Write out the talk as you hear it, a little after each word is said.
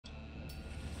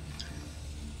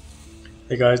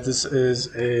Hey guys, this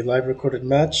is a live recorded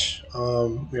match.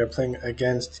 We are playing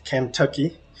against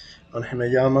Kentucky on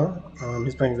Himayama.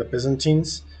 He's playing the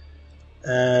Byzantines,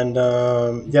 and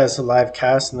yeah, it's a live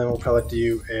cast, and then we'll probably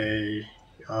do a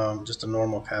just a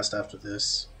normal cast after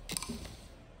this.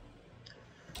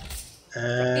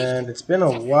 And it's been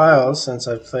a while since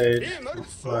I played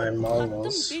my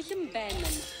Mongols,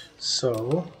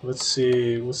 so let's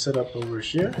see. We'll set up over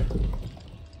here.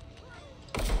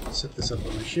 Set this up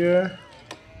over here.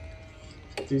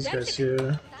 These guys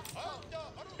here.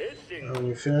 When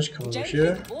you finish, come over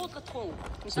here.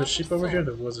 Is there a sheep over here?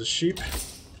 There was a sheep. Get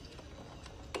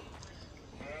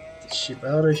the sheep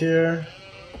out of here.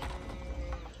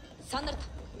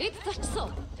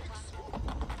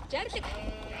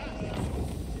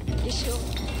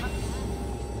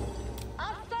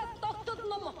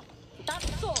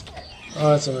 Oh,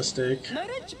 that's a mistake.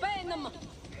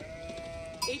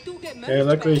 Okay,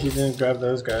 luckily he didn't grab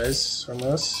those guys from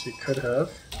us. He could have.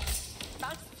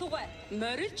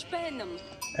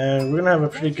 And we're gonna have a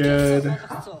pretty good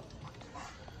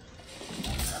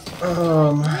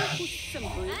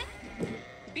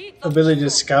ability to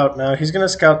scout now. He's gonna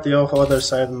scout the whole other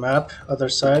side of the map,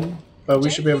 but we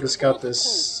should be able to scout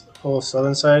this whole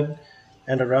southern side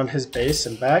and around his base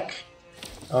and back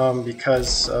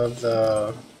because of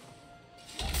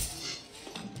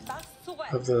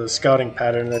the scouting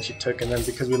pattern that he took, and then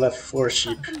because we left 4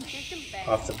 sheep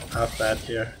off bat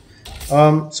here.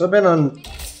 So I've been on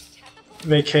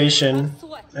vacation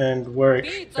and work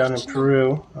down in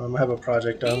Peru. I have a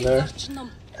project down there,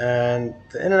 and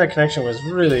the internet connection was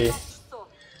really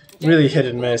hit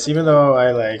and miss. Even though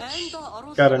I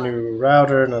got a new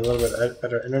router and a little bit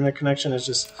better internet connection,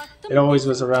 it always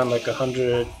was around like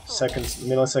 100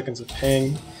 milliseconds of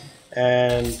ping,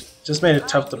 and just made it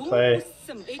tough to play.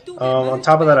 On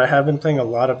top of that, I have been playing a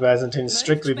lot of Byzantines,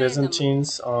 strictly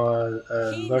Byzantines, on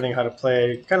learning how to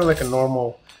play kind of like a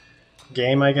normal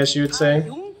game, I guess you would say.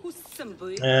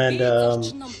 And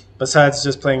besides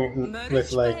just playing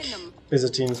with like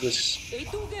Byzantines, which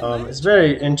is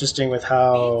very interesting with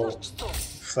how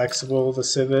flexible the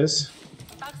civ is.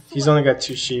 He's only got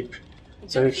 2 sheep,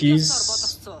 so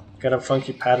he's got a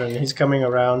funky pattern. He's coming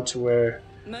around to where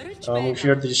we've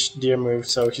heard the deer move,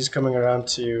 so he's coming around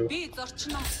to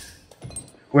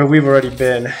where we've already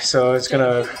been, so it's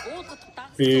gonna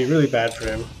be really bad for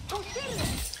him.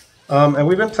 And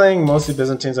we've been playing mostly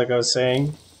Byzantines, like I was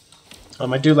saying.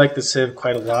 I do like the civ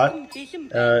quite a lot.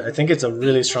 I think it's a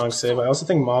really strong civ. I also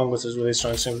think Mongols is really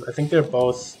strong civ. I think they're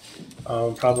both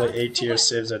probably A-tier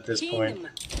civs at this point.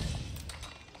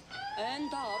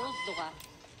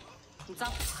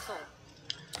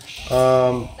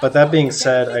 But that being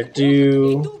said, I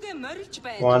do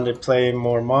want to play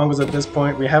more Mongols at this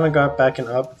point. We haven't got back and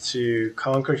up to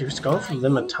conquer. He was going for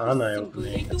Limitana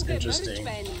opening. That's interesting.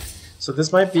 So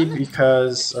this might be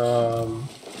because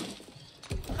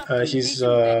he's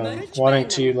wanting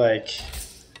to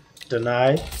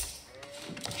deny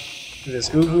this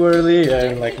Ugu early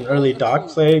and like an early dock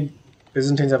play.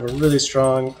 Byzantines have a really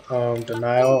strong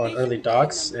denial on early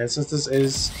docks, and since this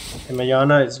is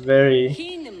Himayana, it's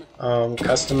very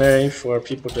customary for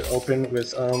people to open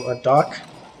with a dock.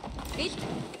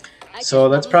 So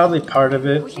that's probably part of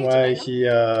it why he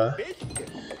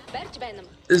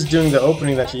is doing the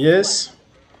opening that he is.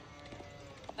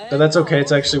 But that's okay,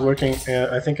 it's actually working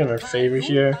I think in our favor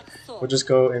here. We'll just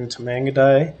go into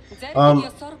Mangadai.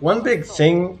 One big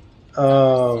thing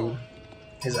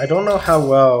is I don't know how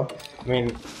well, I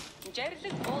mean,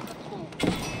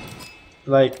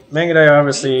 like Mangadai are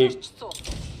obviously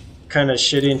kind of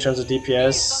shitty in terms of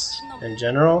DPS in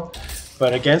general,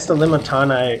 but against the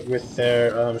Limitana with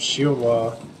their shield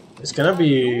wall, it's gonna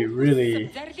be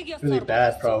really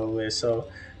bad probably. So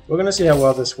we're gonna see how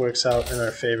well this works out in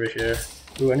our favor here.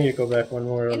 Ooh, I need to go back one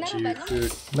more to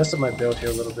food. Messed up my build here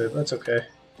a little bit, but that's okay.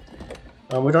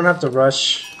 We don't have to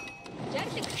rush.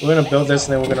 We're gonna build this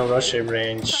and then we're gonna rush a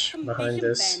range behind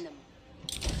this.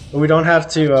 But we don't have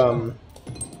to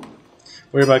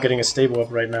worry about getting a stable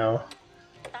up right now.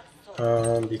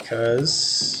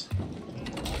 Because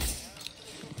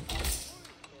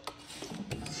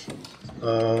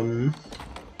I'll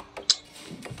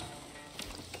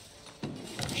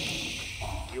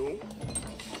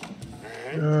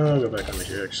go back under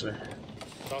here actually.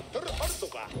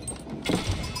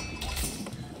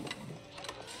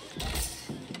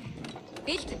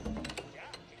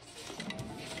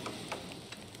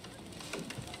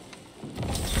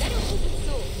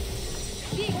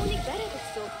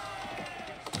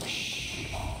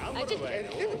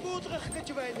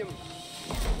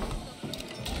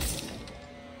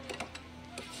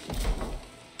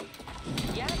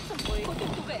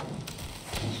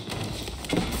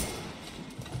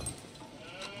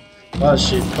 A lot of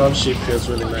sheep. 12 sheep feels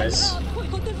really nice.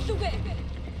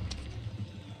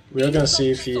 We are gonna see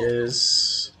if he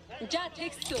is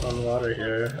on water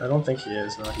here. I don't think he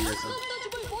is. No, he isn't.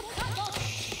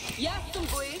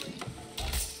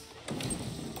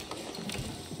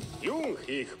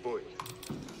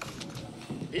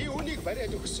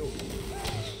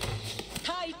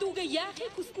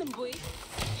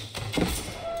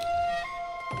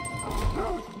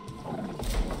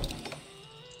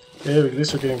 Okay, at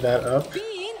least we're getting that up.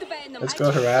 Let's go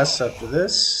harass after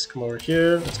this. Come over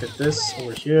here. Let's get this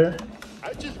over here.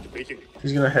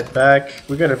 He's gonna head back.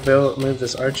 We gotta move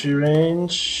this archery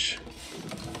range.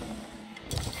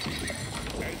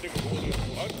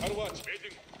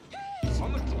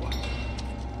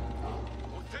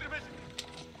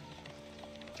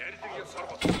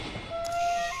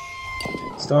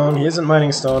 Stone. He isn't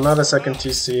mining stone. Not a second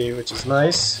TC, which is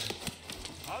nice.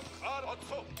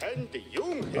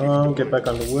 Get back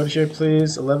on the wood here,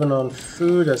 please. 11 on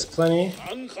food, that's plenty.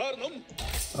 I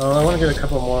want to get a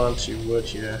couple more onto wood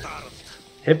here.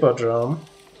 Hippodrome.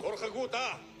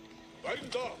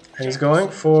 And he's going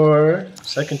for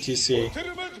second TC.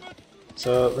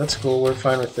 So that's cool, we're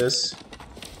fine with this.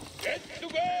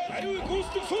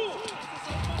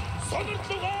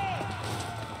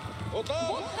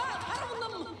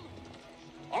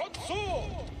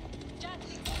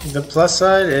 The plus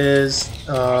side is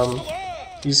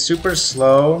he's super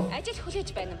slow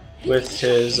with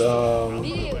his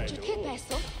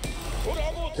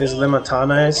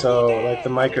limatane, so like the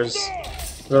micer's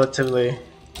relatively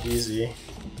easy.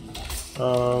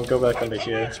 Go back under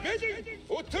here.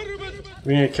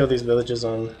 We need to kill these villages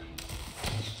on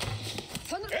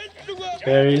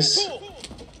berries.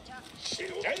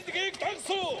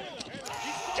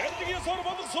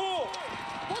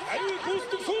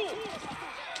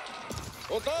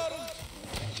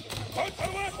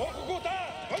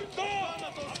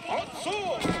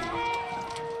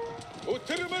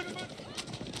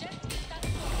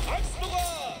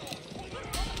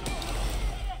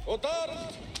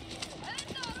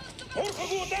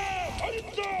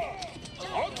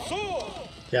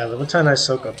 Yeah, the time I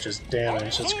soak up just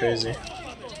damage, that's crazy.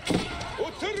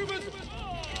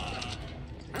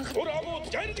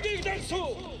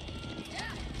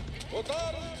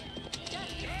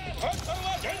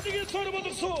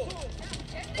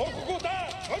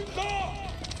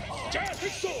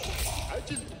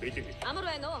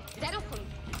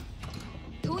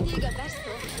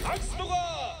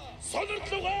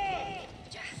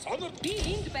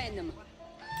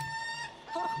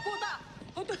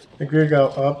 The grid go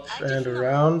up and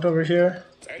around over here,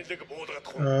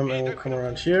 and we'll come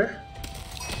around here.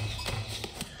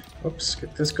 Oops,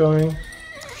 get this going,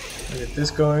 and get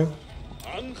this going.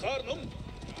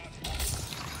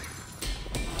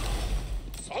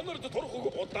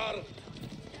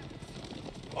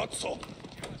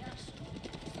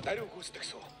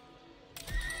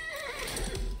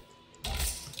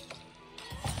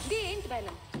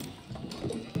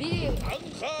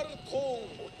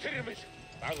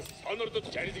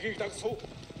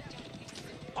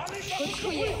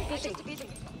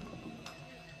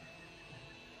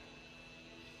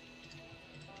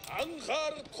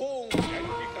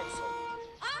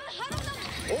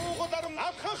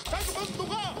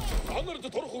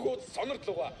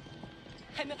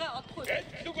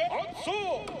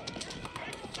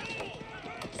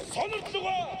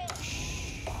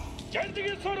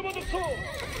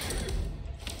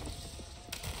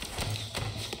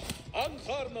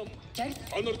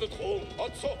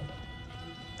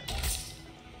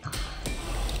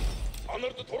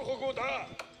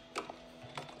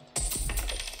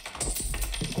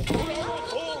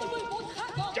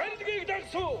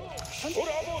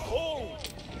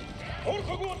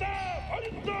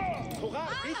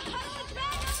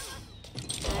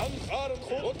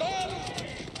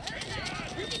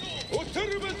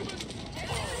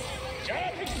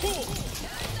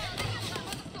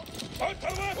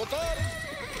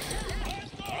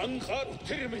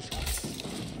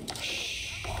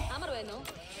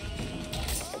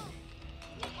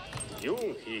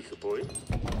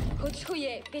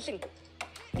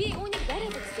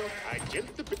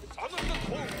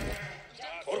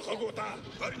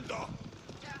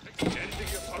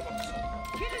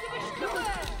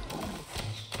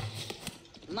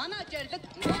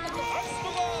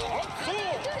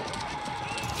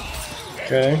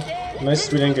 Okay,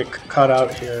 nice we didn't get caught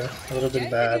out here. A little bit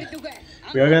bad.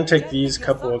 We are going to take these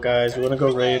couple of guys. We want to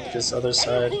go raid this other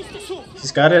side.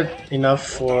 He's got it enough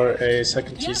for a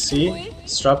second TC.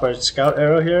 Let's drop our scout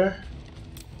arrow here.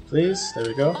 Please, there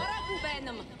we go.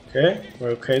 Okay, we're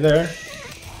okay there.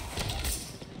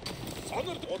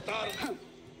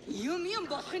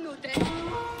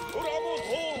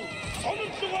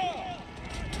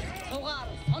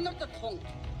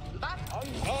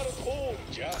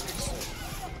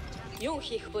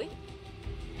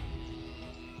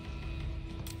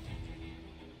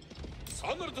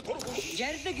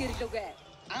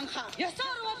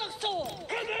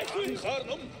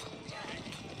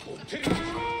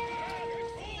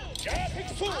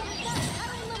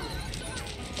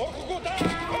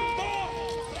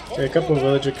 Okay, a couple of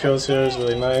villager kills here is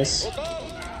really nice.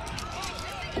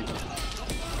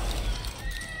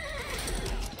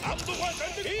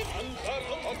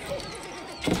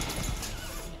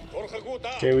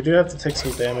 Okay, we do have to take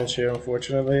some damage here,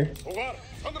 unfortunately.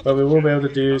 But we will be able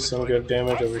to do some good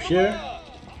damage over here.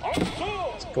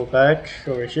 Let's pull back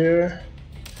over here.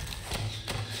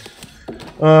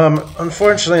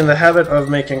 Unfortunately, in the habit of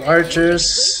making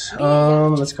archers,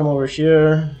 let's come over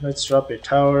here. Let's drop a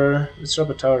tower. Let's drop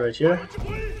a tower right here.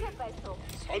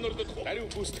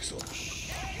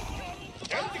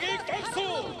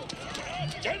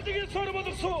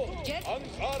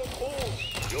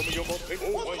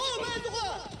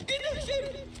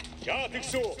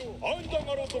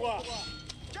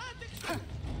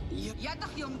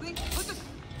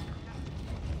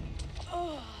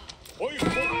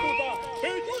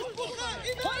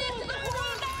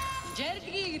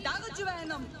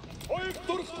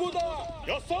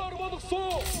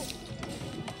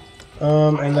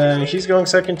 And then he's going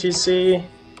second TC,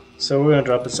 so we're gonna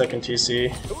drop a second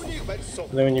TC.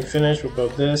 And then when you finish, we'll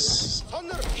build this.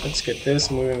 Let's get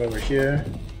this moving over here.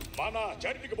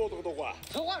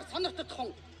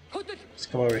 Let's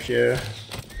come over here.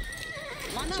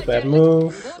 It's a bad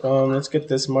move. Let's get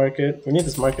this market. We need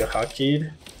this market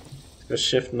hotkeyed. Let's go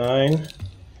shift 9.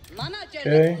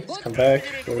 Okay, let's come back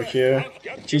over here.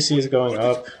 TC is going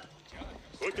up.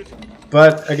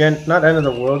 But again, not end of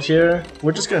the world here.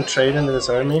 We're just gonna trade into this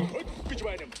army.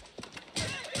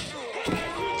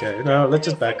 Okay, now let's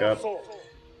just back up.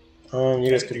 You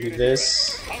guys can do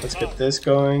this. Let's get this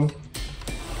going.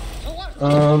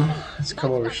 Let's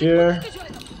come over here.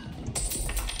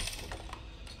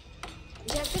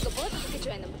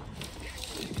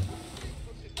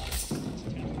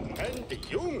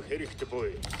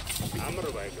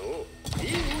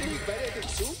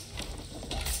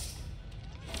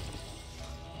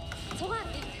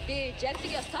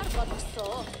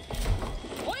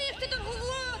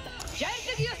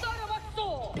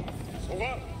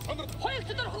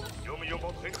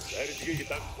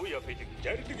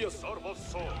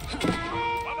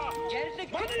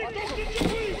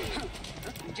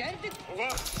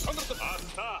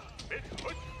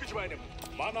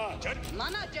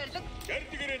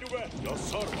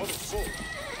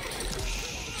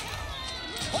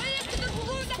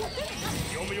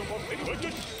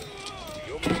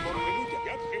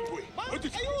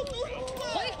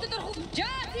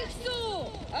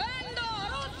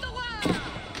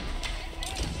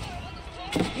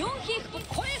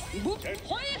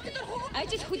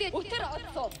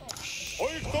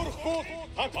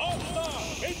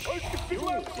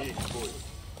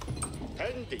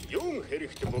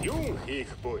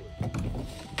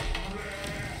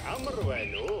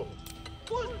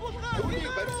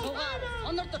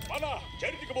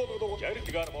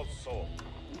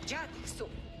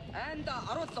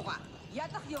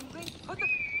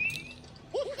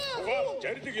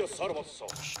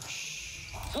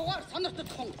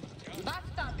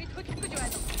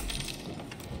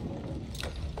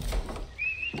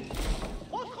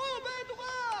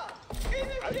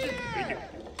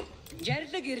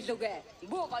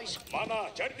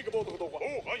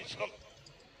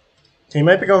 He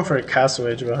might be going for a castle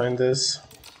age behind this.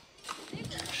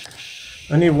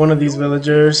 I need one of these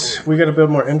villagers. We gotta build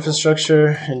more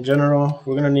infrastructure in general.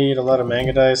 We're gonna need a lot of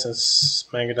mangadai since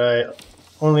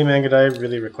only mangadai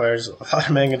really requires a lot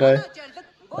of mangadai.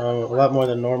 A lot more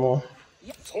than normal.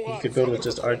 You could build with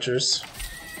just archers.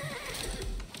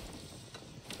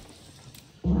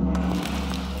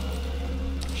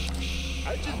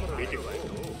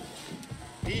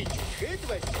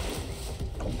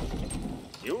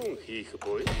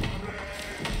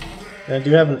 And I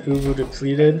do have an uwu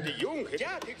depleted.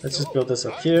 Let's just build this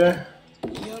up here.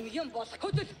 Let's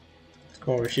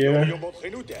go over here.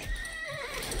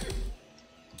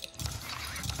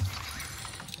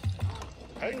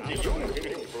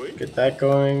 Get that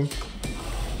going.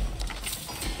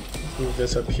 Let's move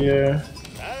this up here.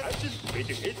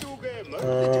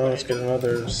 Let's get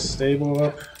another stable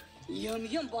up.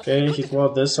 Okay, he's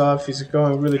walled this off. He's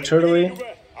going really turtly,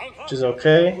 which is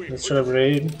okay. Let's try to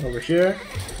raid over here.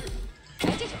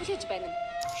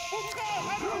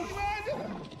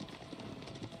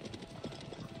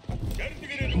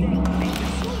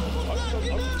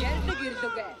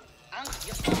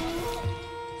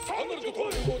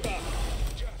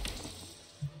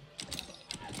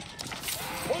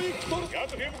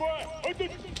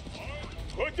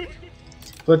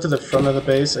 Split to the front of the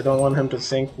base. I don't want him to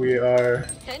think we are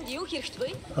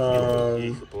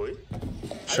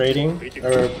trading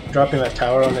or dropping that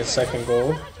tower on his second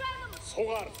gold.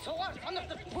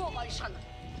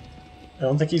 I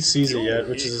don't think he sees it yet,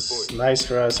 which is nice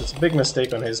for us. It's a big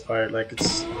mistake on his part. Like,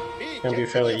 it's gonna be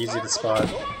fairly easy to spot.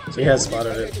 So he has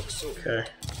spotted it. Okay.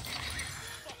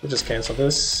 We'll just cancel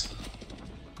this.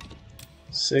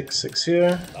 6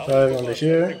 here, 5 under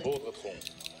here.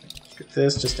 Get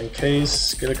this just in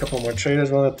case. Get a couple more traders,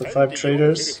 run up to 5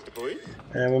 traders.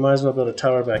 And we might as well build a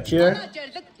tower back here.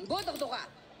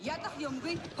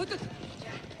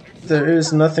 There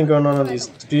is nothing going on these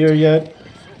spear yet.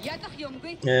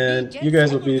 And you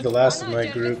guys will be the last of my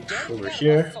group over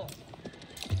here.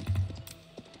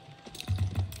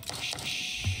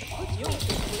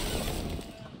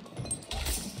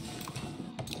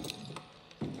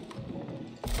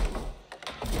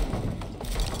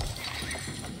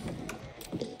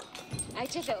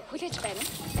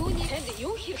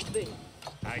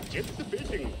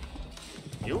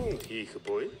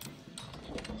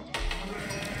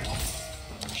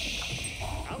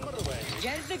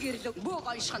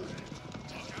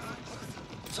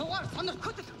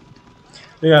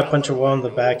 We got a bunch of wall in the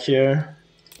back here.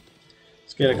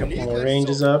 Let's get a couple more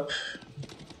ranges up.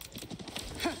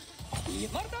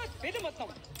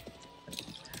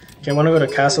 Okay, I want to go to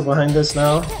castle behind this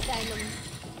now.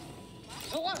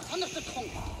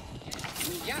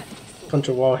 Punch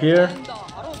a wall here,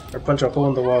 or punch a hole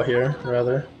in the wall here,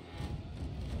 rather.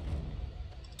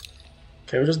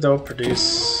 Okay, we'll just double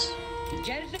produce.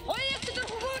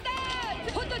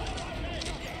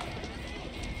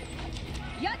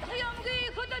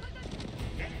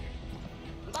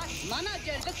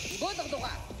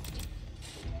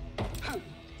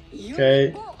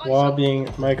 Okay, wall being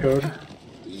microed.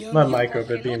 Not micro,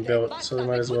 but being built, so we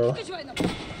might as well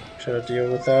try to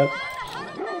deal with that.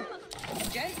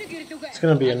 It's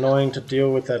gonna be annoying to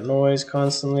deal with that noise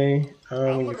constantly.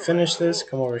 When you finish this,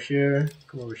 come over here,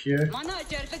 come over here.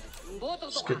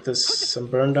 Just get this some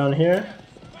burn down here.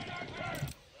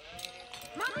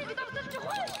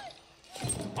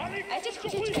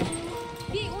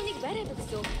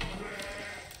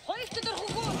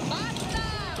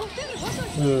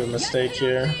 Ooh, mistake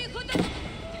here.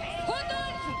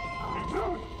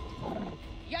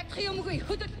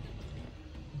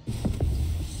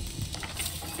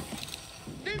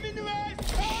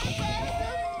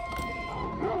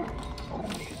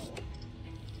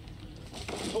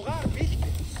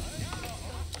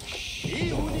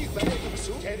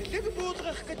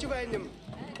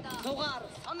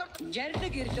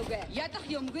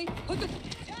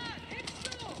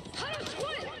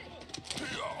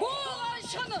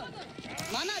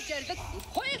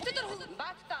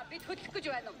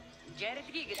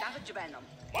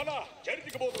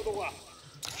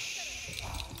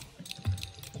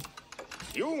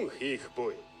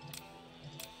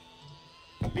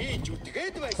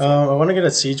 I want to get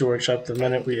a siege workshop the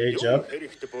minute we age up.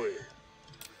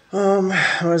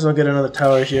 Might as well get another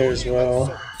tower here as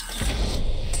well.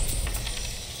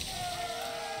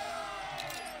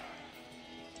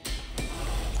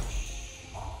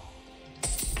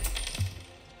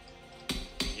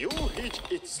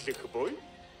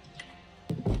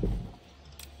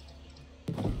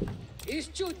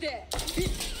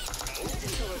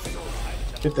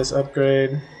 Get this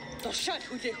upgrade.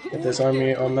 Get this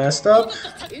army all messed up.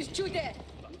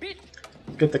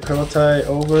 Get the Kurultai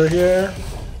over here.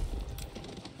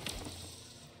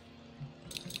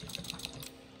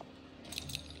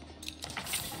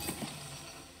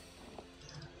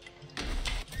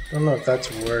 I don't know if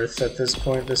that's worth at this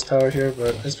point, this tower here,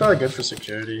 but it's probably good for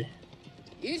security.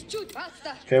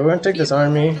 Okay, we're gonna take this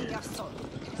army.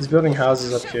 He's building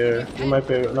houses up here. We might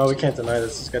be able, no, we can't deny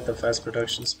this. It's got the fast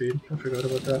production speed. I forgot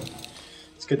about that.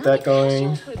 Let's get that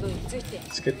going.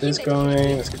 Let's get this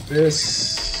going. Let's get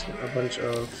this. A bunch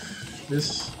of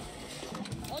this.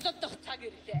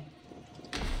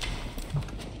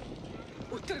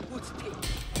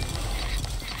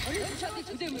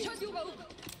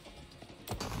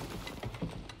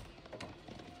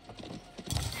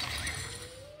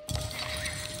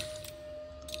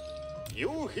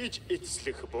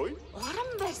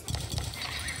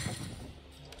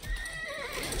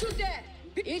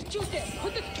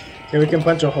 Okay, we can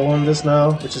punch a hole in this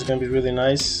now, which is going to be really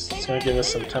nice. It's going to give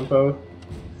us some tempo.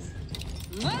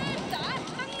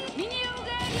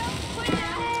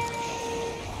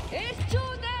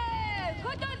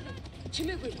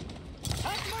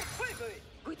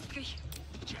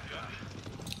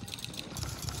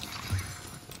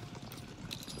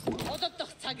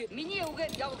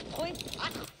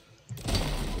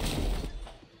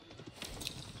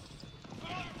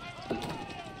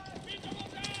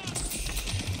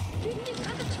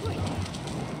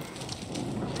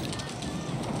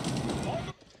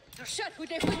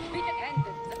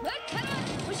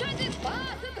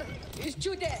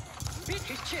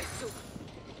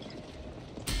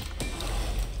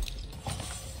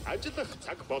 Ажиллах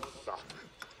цаг боллоо.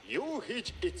 Юу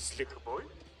хийж эцлэх бой?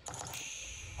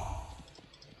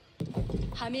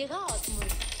 Хамига одмор.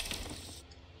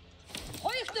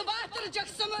 Хоёрт баатар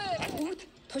жагсан уу?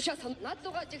 Тушаа сан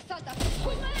надлууга жигсаад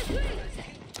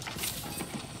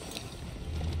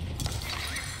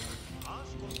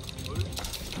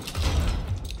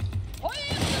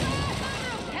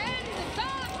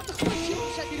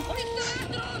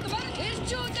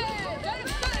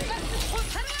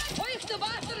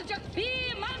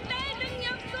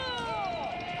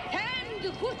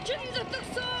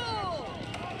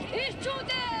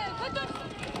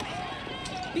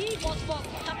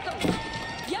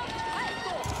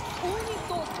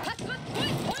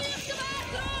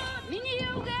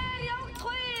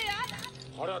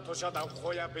Хороо тушаад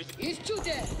авахгүй бил.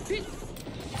 ирчүүдээ бит.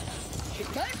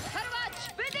 Харваач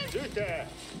бэлэн. Зүйтэй.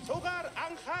 Сугаар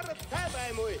анхааралтай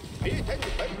баймуу. Би танд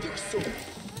барьчихсан.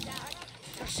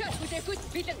 Тушаад хүлээхэд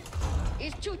бэлэн.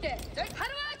 Ирчүүдээ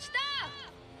харваач та.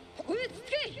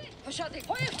 Гүйцэтгэе. Тушаадыг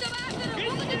хоёрт баатар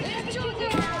бүгд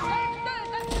ирчүүдээ.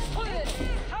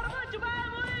 Харваач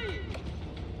баймуу.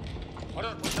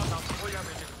 Хороо тушаад авахгүй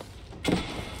бил.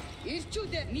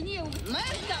 Ирчүүдээ миний өг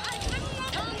майта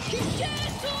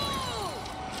хичээсүү.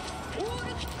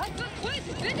 Үүрэг хатгах хүс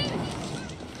бэлэн.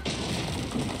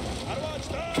 Харваач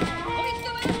та.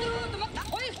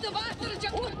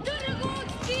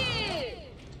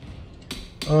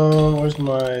 Where's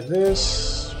my this?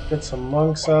 Get some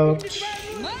monks out.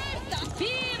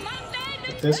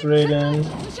 Get this raid in.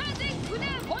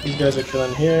 These guys are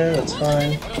killing here, that's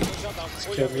fine. Let's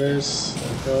kill this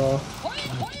and go.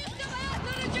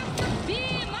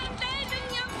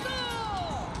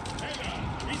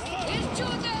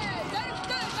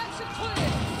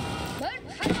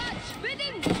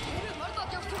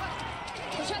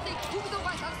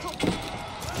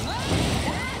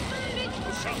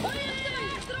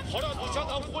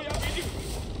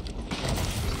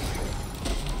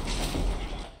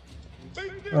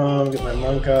 Get my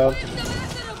monk up.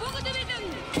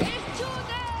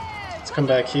 Let's come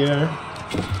back here.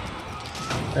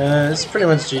 It's pretty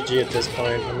much GG at this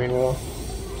point. I mean, we'll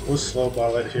slow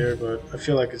ball it here, but I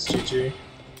feel like it's GG.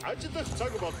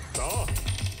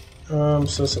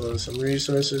 So some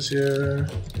resources here.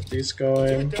 Get these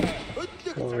going.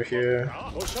 Over here.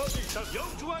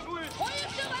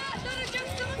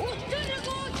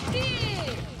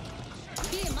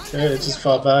 Okay, it just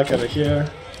fought back out of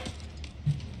here.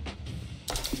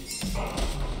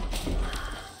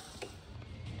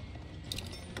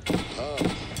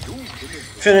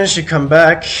 Finish, you come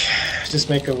back, just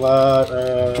make a lot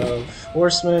of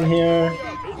horsemen here.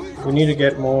 We need to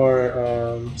get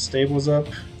more stables up.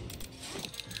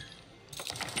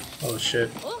 Oh shit,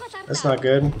 that's not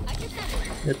good.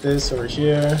 Get this over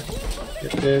here,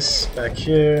 get this back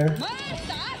here,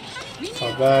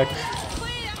 fall back.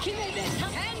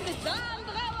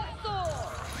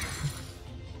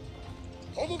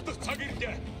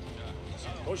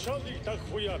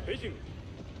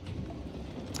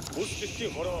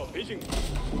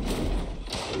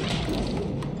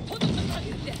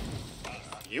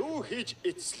 Юу хийж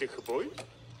эцлэх бой?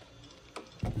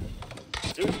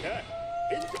 Зүйтэй.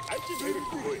 Энд ажил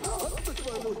хэрэггүй.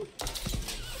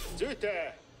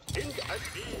 Зүйтэй. Энд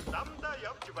ажил замдаа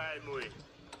явж баймуу.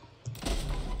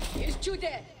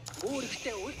 Ирчүүдээ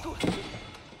үүрэгтэй үлдүү.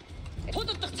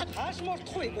 Тодордох цад хааш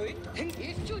мортохгүй бой.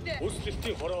 Ирчүүдээ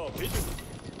Үслэлтийн хороо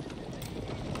бэлэн.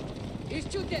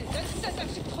 ирчүүдээ зөрсөд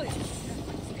авчихгүй.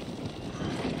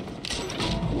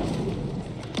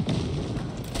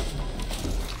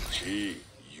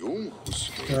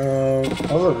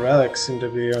 All the relics seem to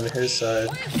be on his side.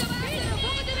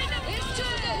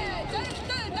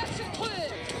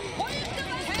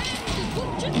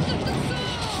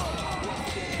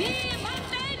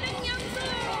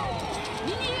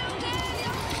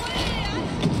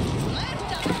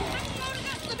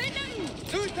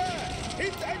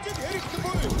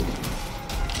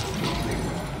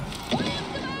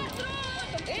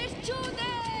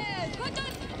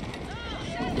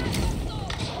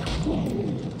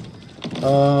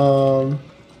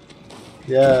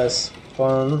 Yes,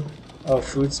 spawn. Oh,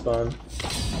 food spawn.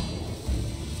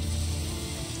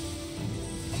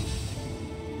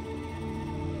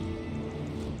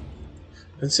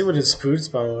 Let's see what his food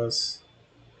spawn was.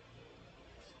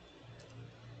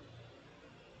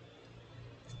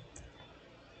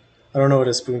 I don't know what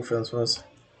his spoon films was.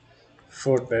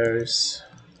 Fort berries.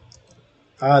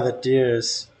 Ah, the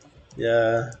deers.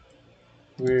 Yeah.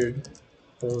 Weird.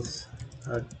 Both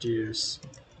are deers.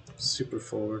 Super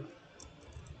forward.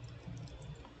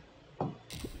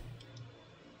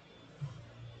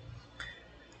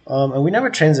 And we never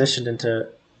transitioned into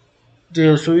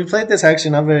deers. So we played this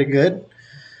actually not very good.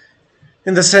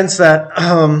 In the sense that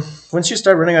once you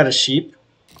start running out of sheep,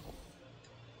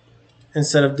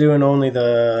 instead of doing only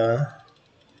the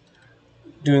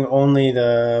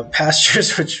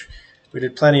pastures, which we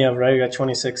did plenty of, right? We got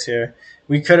 26 here.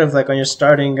 We could have, like, on your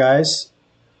starting guys,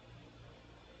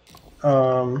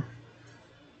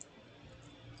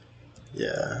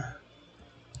 yeah,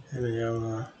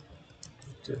 Himayama,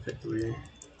 typically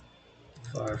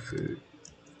far food.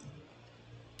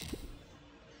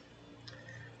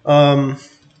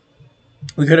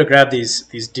 We could have grabbed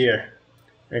these deer.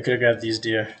 We could have grabbed these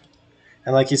deer,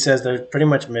 and like he says, they're pretty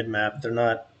much mid map. They're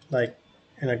not like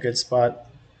in a good spot.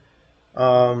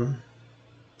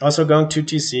 Also, going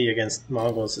 2TC against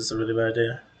Mongols is a really bad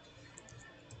idea.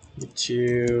 You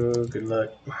too. Good luck.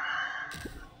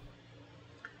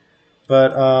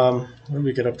 But what did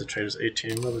we get up to traders?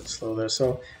 18, a little bit slow there.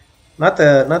 So not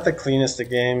the cleanest of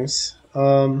games.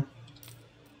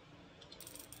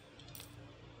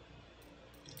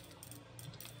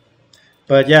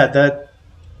 But yeah,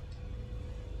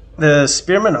 the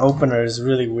spearman opener is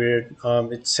really weird.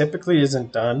 It typically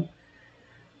isn't done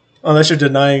unless you're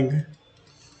denying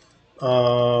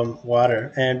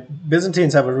water. And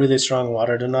Byzantines have a really strong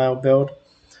water denial build.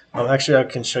 Actually, I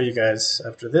can show you guys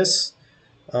after this.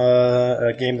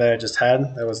 A game that I just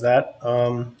had, that was that.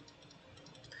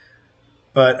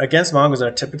 But against Mongols that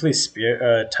are typically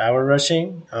tower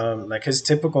rushing, like his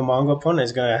typical Mongol opponent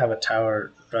is going to have a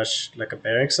tower rush, like a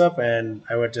barracks up, and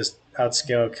I would just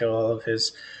outscale kill all of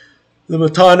his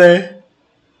Limitane.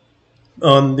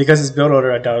 Because his build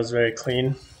order I thought was very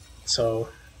clean. So,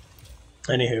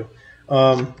 anywho.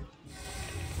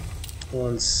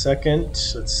 1 second,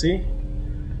 let's see.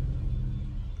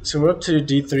 So we're up to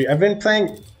D3. I've been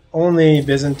playing only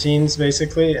Byzantines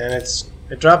basically, and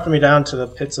it dropped me down to the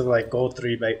pits of like gold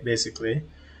 3 basically.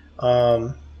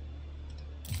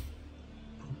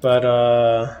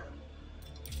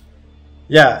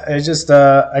 Yeah, it's just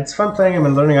it's fun playing him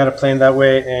and learning how to play him that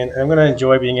way, and I'm gonna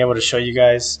enjoy being able to show you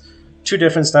guys two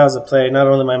different styles of play. Not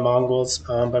only my Mongols,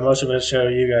 but I'm also going to show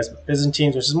you guys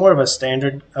Byzantines, which is more of a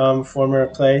standard former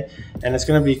of play, and it's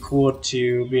going to be cool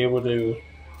to be able to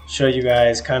show you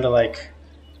guys kind of like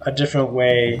a different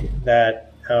way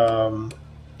that a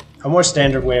more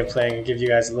standard way of playing, and give you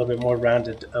guys a little bit more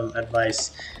rounded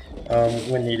advice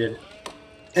when needed,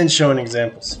 and showing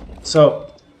examples.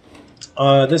 So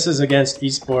this is against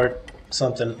Esport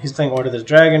something. He's playing Order of the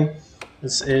Dragon.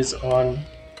 This is on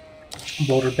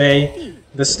Boulder Bay.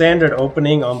 The standard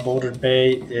opening on Boulder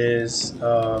Bay is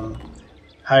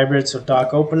hybrid, so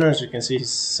dock opener. As you can see,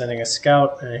 he's sending a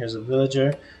scout, and here's a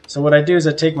villager. So what I do is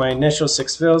I take my initial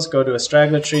 6 vills, go to a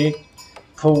straggler tree,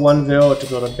 pull 1 vill to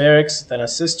build a barracks, then a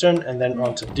cistern, and then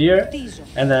onto deer.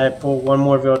 And then I pull 1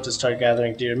 more vill to start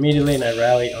gathering deer immediately, and I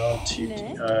rally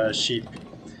onto sheep.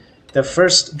 The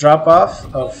first drop off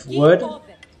of wood,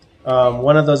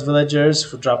 one of those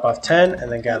villagers will drop off 10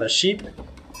 and then gather sheep.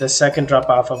 The second drop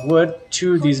off of wood,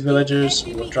 2 of these villagers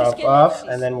will drop off,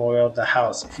 and then we'll build the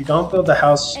house. If you don't build the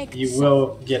house, you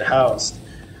will get housed.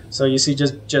 So you see,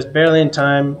 just barely in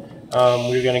time,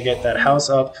 we're going to get that house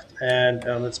up, and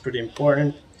that's pretty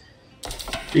important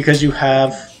because you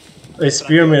have a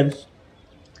spearman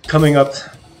coming up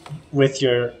with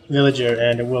your villager,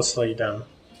 and it will slow you down.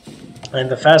 And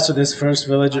the faster this first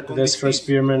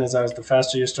spearman is out, the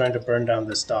faster you're starting to burn down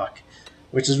this dock,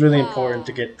 which is really important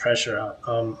to get pressure out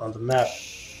on the map.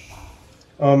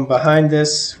 Behind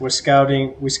this, we're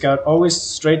scouting. We scout always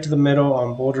straight to the middle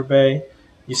on Boulder Bay.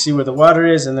 You see where the water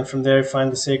is, and then from there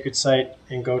find the sacred site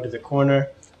and go to the corner.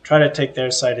 Try to take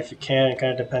their site if you can. It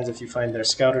kind of depends if you find their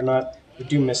scout or not. We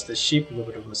do miss the sheep, a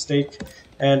little bit of a mistake.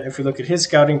 And if we look at his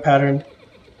scouting pattern,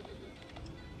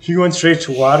 he went straight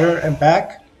to water and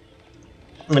back.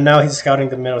 And now he's scouting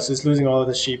the middle, so he's losing all of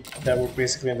the sheep that were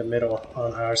basically in the middle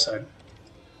on our side.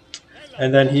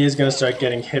 And then he is going to start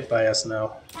getting hit by us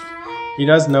now. He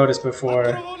does notice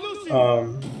before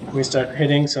we start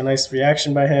hitting, so nice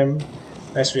reaction by him.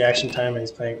 Nice reaction time, and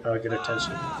he's paying good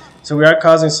attention. So we are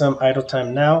causing some idle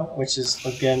time now, which is,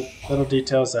 again, little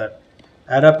details that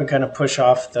add up and kind of push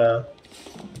off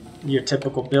your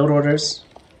typical build orders.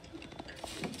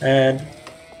 And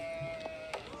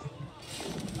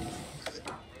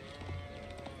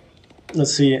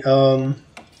let's see.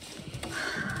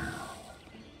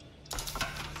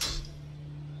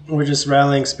 we're just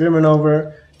rallying spearmen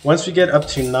over. Once we get up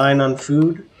to 9 on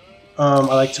food, I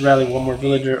like to rally one more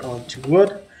villager onto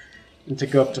wood, and to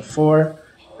go up to 4.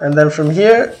 And then from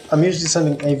here, I'm usually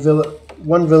sending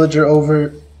one villager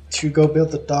over to go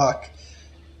build the dock.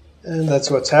 And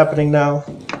that's what's happening now.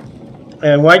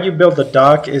 And why you build the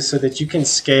dock is so that you can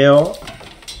scale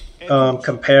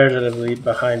comparatively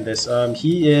behind this.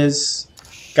 He is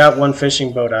got one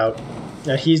fishing boat out.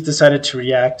 Now he's decided to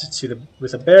react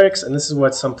with a barracks, and this is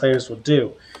what some players will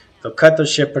do. They'll cut their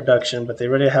ship production, but they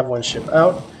already have one ship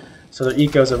out, so their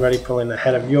eco's already pulling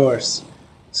ahead of yours.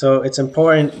 So it's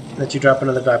important that you drop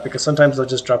another dock, because sometimes they'll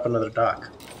just drop another dock.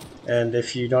 And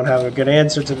if you don't have a good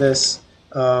answer to this,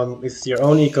 with your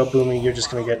own eco booming, you're just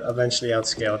going to get eventually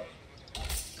outscaled.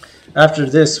 After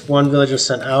this, one villager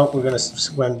sent out, we're going to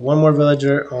send one more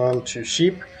villager on to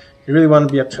sheep. You really want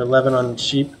to be up to 11 on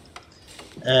sheep.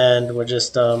 And we're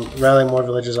just rallying more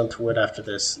villagers onto wood after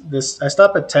this. I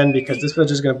stop at 10 because this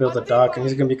villager is going to build a dock, and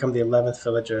he's going to become the 11th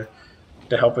villager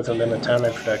to help with the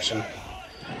Limitanes production.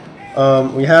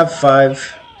 We have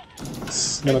 5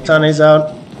 Limitanes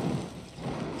out.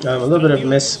 A little bit of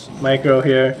miss micro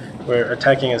here. We're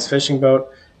attacking his fishing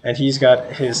boat, and he's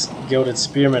got his gilded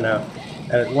spearman out.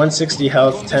 At 160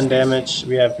 health, 10 damage.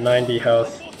 We have 90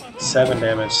 health, 7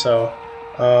 damage. So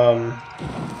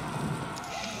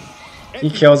he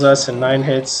kills us in 9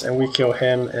 hits, and we kill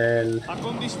him in...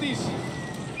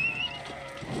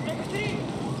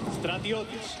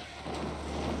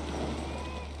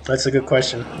 That's a good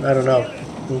question. I don't know.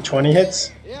 In 20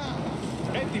 hits?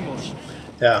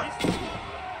 Yeah.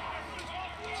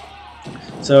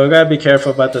 So we gotta be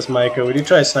careful about this micro. We do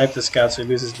try to snipe the scout so he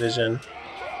loses vision.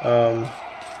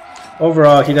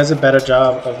 Overall, he does a better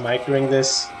job of microing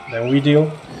this than we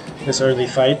do, this early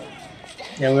fight.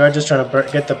 And we are just trying to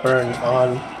get the burn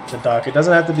on the dock. It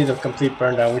doesn't have to be the complete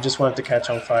burn down, we just want it to catch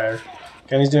on fire.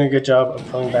 Again, he's doing a good job of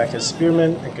pulling back his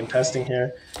spearmen and contesting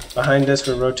here. Behind this,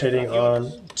 we're rotating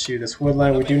on to this wood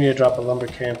line. We do need to drop a lumber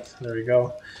camp. There we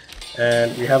go.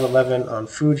 And we have 11 on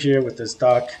food here with this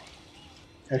dock.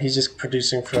 And he's just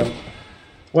producing from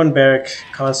one barrack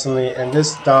constantly. And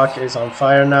this dock is on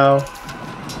fire now.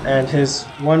 And his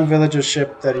one villager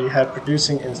ship that he had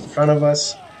producing in front of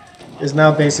us is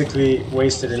now basically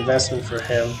wasted investment for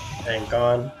him and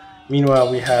gone.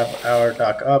 Meanwhile, we have our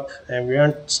dock up, and we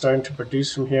aren't starting to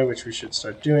produce from here, which we should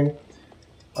start doing.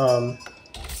 I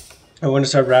want to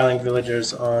start rallying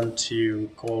villagers onto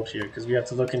gold here, because we have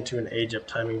to look into an age up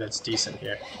timing that's decent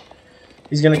here.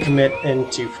 He's going to commit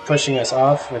into pushing us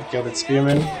off with gilded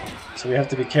spearmen, so we have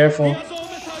to be careful.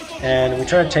 And we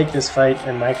try to take this fight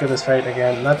and micro this fight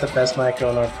again. Not the best micro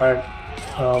on our part.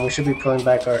 We should be pulling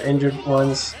back our injured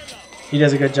ones. He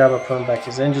does a good job of pulling back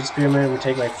his injured spearman. We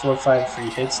take like 4 or 5 free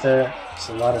hits there. It's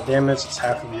a lot of damage. It's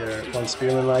half of your one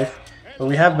spearman life. But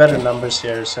we have better numbers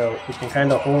here, so we can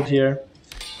kind of hold here.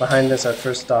 Behind this, our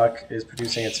first dock is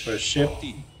producing its first ship.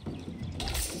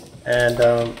 And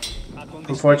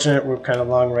unfortunate, we're kind of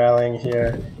long rallying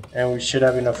here. And we should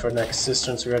have enough for next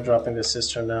cistern, so we are dropping the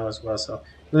cistern now as well. So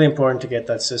really important to get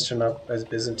that cistern up as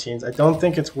Byzantines. I don't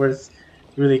think it's worth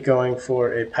really going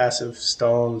for a passive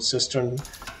stone cistern.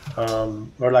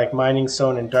 Or like mining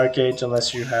stone in Dark Age,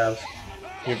 unless you have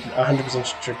you're 100%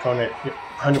 sure your opponent,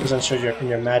 100% sure in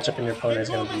your matchup and your opponent is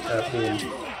going to be in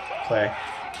play.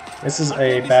 This is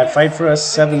a bad fight for us.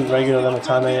 7 regular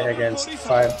Limitanes against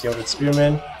 5 gilded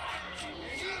spearmen.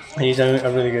 And he's doing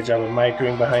a really good job of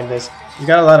microing behind this. He's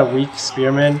got a lot of weak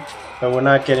spearmen, but we're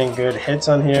not getting good hits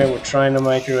on here. We're trying to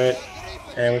micro it,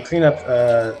 and we clean up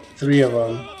 3 of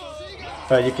them.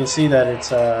 But you can see that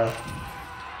it's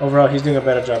overall, he's doing a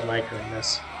better job microing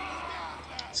this.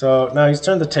 So now he's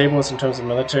turned the tables in terms of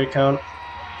military count,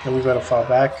 and we've got to fall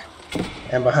back.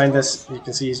 And behind this, you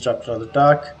can see he's dropped another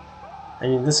dock.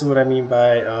 And this is what I mean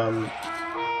by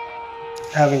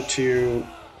having to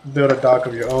build a dock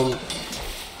of your own,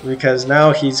 because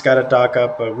now he's got a dock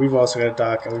up, but we've also got a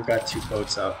dock, and we've got 2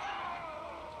 boats out.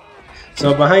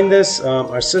 So behind this,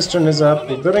 our cistern is up.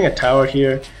 We're building a tower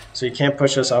here, so you can't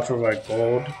push us off of our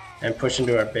gold and push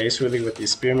into our base really with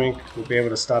these spearmen. We'll be able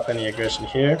to stop any aggression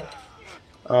here.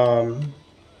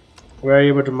 We're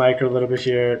able to micro a little bit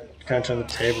here, kind of turn the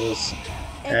tables.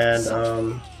 And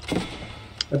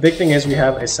the big thing is we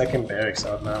have a second barracks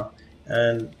out now.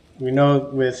 And we know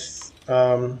with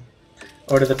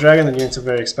Order the Dragon, the units are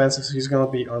very expensive, so he's going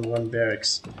to be on 1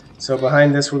 barracks. So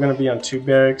behind this, we're going to be on 2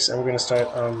 barracks, and we're going to start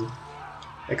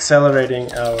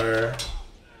accelerating our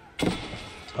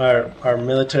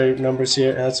military numbers here,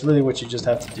 and that's really what you just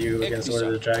have to do against Order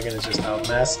of the Dragon, is just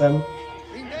outmass them.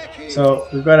 So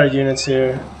we've got our units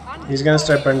here. He's going to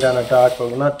start burning down our dock, but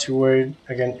we're not too worried.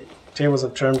 Again, tables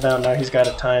have turned down. Now he's got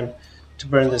a time to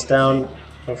burn this down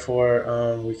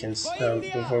before we can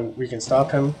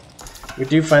stop him. We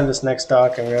do find this next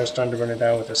dock, and we are starting to run it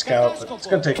down with a scout, but it's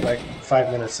going to take like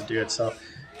 5 minutes to do it. So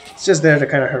it's just there to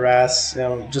kind of harass,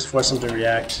 just force him to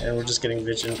react, and we're just getting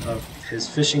vigilant of his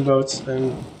fishing boats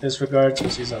in this regard,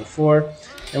 since he's on 4,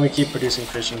 and we keep producing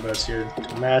fishing boats here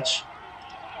to match.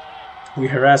 We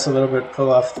harass a little bit,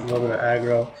 pull off a little bit of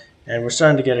aggro, and we're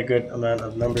starting to get a good amount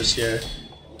of numbers here.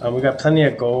 We got plenty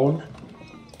of gold,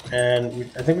 and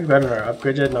I think we've gotten our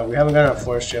upgrade yet. No, we haven't gotten our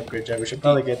forestry upgrade yet. We should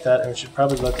probably get that, and we should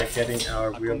probably look at getting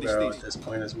our wheelbarrow at this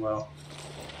point as well.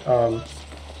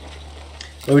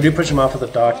 But we do push him off of the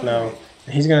dock now,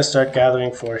 and he's going to start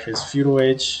gathering for his feudal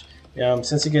age.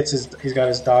 Since he's got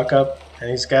his dock up, and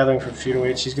he's gathering for feudal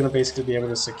age, he's going to basically be able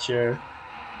to secure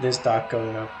this dock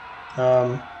going up.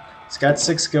 He's got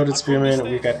 6 gilded spearmen,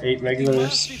 we've got 8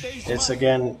 regulars. It's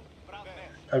again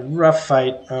a rough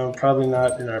fight, probably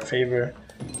not in our favor.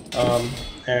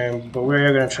 But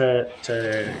we're going to try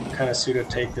to kind of pseudo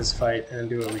take this fight and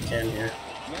do what we can here.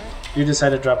 You decide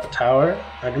to drop a tower.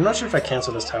 I'm not sure if I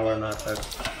cancel this tower or not,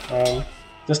 but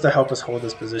just to help us hold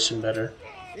this position better.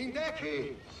 We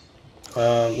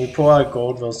pull out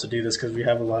gold vills to do this because we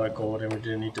have a lot of gold and we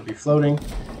didn't need to be floating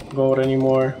gold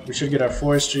anymore. We should get our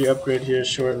forestry upgrade here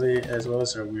shortly, as well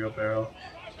as our wheelbarrow.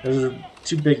 Those are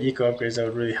 2 big eco upgrades that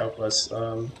would really help us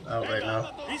out right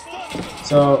now.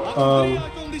 So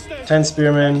 10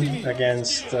 spearmen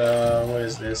against what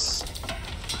is this?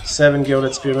 7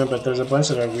 gilded spearmen, but there's a bunch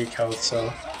that are weak health,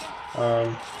 so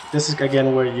this is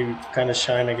again where you kind of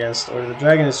shine against Order of the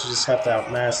Dragon, is you just have to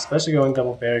outmass, especially going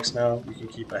double barracks now. You can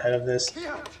keep ahead of this.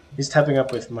 He's tapping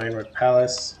up with Mineward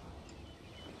Palace.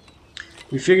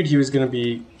 We figured he was going to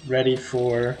be ready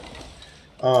for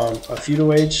a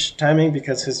feudal age timing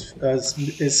because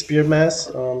his spear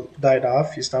mass died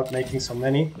off. He stopped making so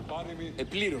many.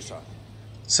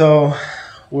 So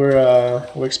we're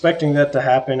expecting that to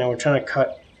happen, and we're trying to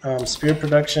cut spear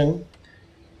production,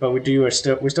 but we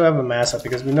still have a mass up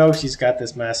because we know he's got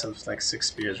this mass of like 6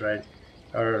 spears, right?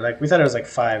 Or like we thought it was like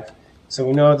 5. So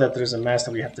we know that there's a mass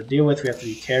that we have to deal with. We have to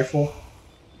be careful.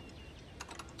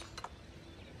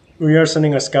 We are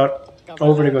sending a scout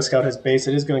over to go scout his base.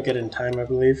 It is going to get in time, I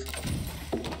believe.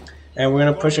 And we're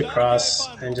going to push across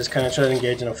and just kind of try to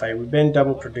engage in a fight. We've been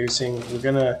double producing.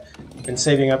 Been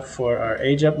saving up for our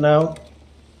age up now.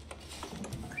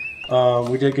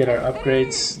 We did get our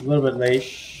upgrades a little bit late,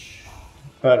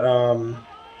 but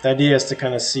the idea is to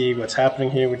kind of see what's happening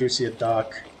here. We do see a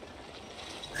dock,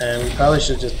 and we probably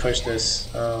should just push this.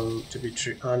 To be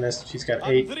honest, he's got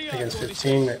 8 against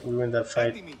 15. We win that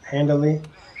fight handily.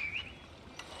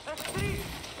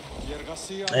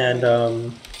 And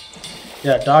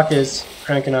yeah, dock is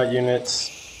cranking out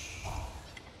units,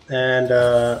 and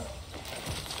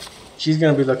he's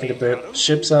going to be looking to build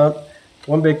ships out.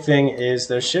 One big thing is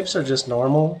their ships are just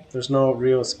normal. There's no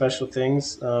real special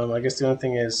things. I guess the only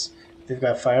thing is they've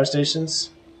got fire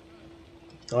stations.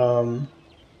 Gildan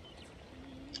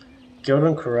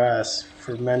Cuirass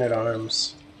for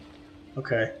men-at-arms.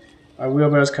 Okay. Our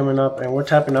wheelbarrow's coming up, and we're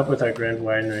tapping up with our Grand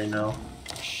Winery now.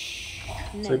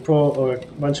 So we pull a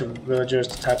bunch of villagers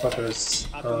to tap up at a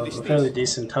fairly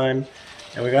decent time.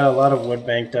 And we got a lot of wood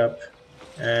banked up.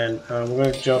 And we're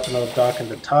going to jump another dock in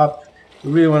the top.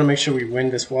 We really want to make sure we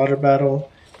win this water battle,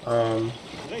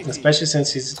 especially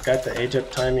since he's got the age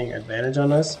up timing advantage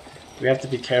on us. We have to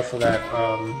be careful that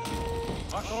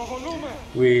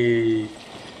we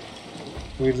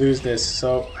lose this.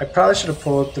 So I probably should have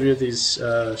pulled 3 of these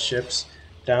ships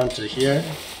down to here.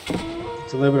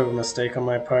 It's a little bit of a mistake on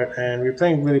my part, and we're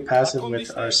playing really passive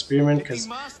with our spearmen because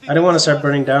I didn't want to start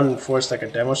burning down and force like a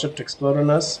demo ship to explode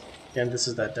on us. Again, this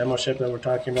is that demo ship that we're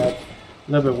talking about.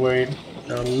 A little bit worried.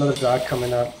 Another dock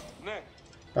coming up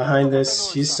behind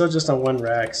this. He's still just on 1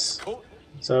 Rax.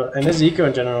 So, and his eco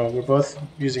in general, we're both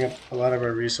using up a lot of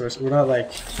our resources. We're not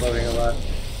like floating a lot.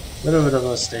 A little bit of a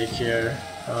mistake here.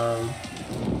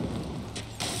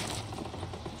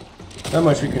 Not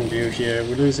much we can do here.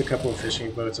 We lose a couple of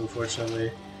fishing boats,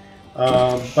 unfortunately.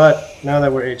 But now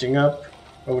that we're aging up,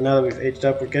 or now that we've aged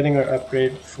up, we're getting our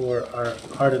upgrade for our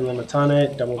Hardened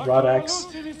Limitane, double broadaxe,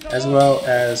 as well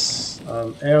as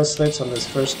arrow slits on this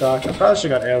first dock. I probably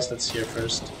should have got arrow slits here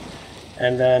first.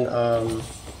 And then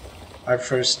our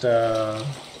first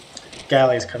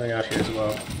galley is coming out here as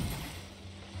well.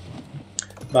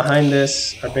 Behind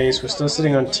this, our base, we're still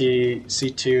sitting on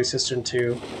C2, Cistern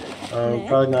 2.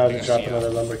 Probably not to drop another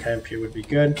lumber camp here would be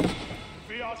good.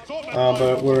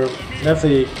 But we're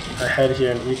definitely ahead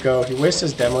here in eco. He wastes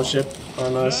his demo ship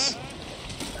on us.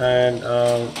 And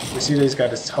we see that he's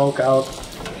got his Hulk out.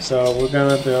 So we're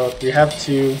going to build, we have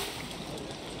 2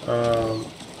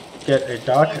 get a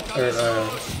dock or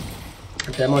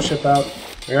a demo ship out.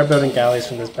 We are building galleys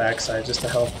from this backside just to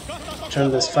help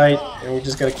turn this fight, and we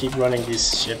just gotta keep running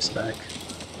these ships back.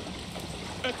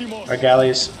 Our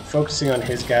galleys, focusing on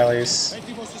his galleys.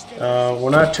 We're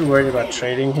not too worried about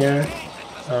trading here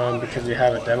because we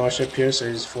have a demo ship here, so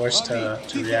he's forced to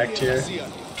react here.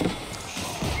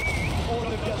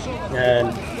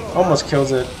 And almost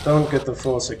kills it. Don't get the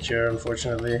full secure,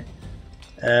 unfortunately.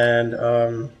 And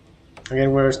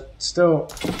again, we're still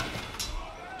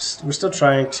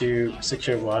trying to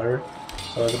secure water.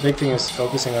 So the big thing is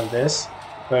focusing on this,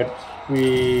 but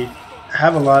we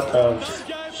have a lot of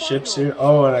ships here.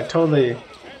 Oh, and I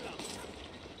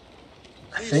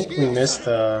think we missed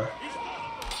the...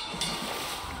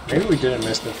 Maybe we didn't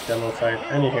miss the demo fight.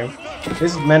 Anywho,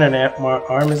 this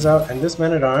man-at-arms is out, and this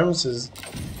man-at-arms is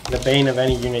the bane of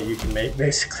any unit you can make,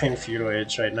 basically, in Feudal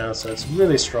Age right now, so it's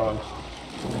really strong.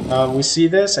 We see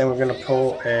this, and we're going to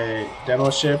pull a demo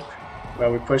ship where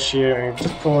we push here, and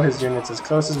just pull his units as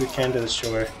close as we can to the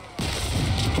shore.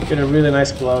 Get a really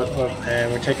nice blow,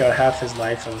 and we take out half his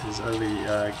life of his early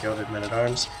gilded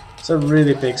men-at-arms. It's a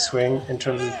really big swing in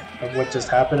terms of what just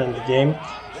happened in the game.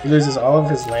 He loses all of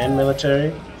his land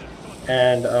military,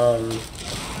 and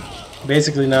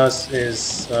basically now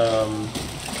is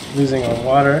losing on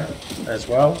water as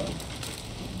well.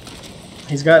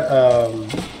 He's got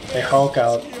a Hulk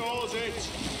out,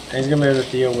 and he's gonna be able to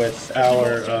deal with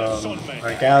our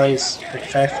galleys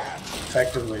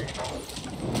effectively.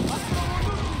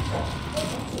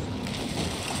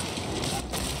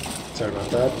 Sorry about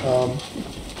that.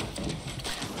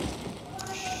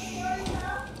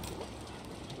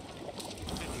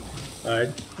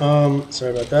 Alright,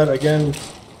 sorry about that again.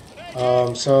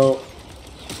 So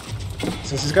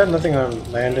since he's got nothing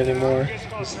on land anymore,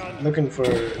 he's looking for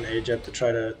an Egypt to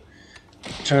try to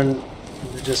turn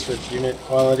just with unit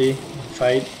quality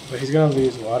fight, but he's gonna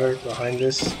lose water behind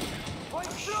this.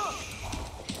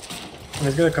 And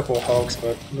he's got a couple of Hulks,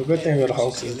 but the good thing about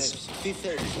Hulks is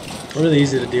it's really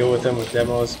easy to deal with them with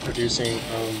demos producing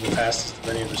the fastest of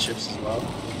any of the ships as well.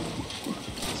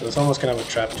 So it's almost kind of a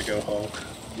trap to go Hulk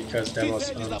because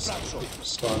demos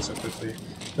spawn so quickly. A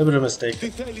little bit of a mistake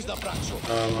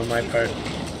on my part,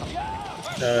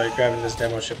 grabbing this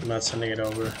demo ship and not sending it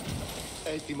over.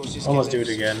 Almost do it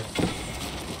again.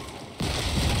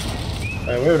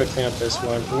 Alright, we're able to clean up this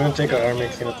one. We're going to take our army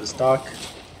and clean up this dock.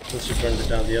 Once we burned it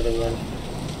down the other one.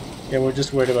 Yeah, we're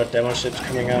just worried about demo ships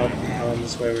coming out.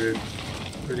 This way we're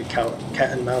really cat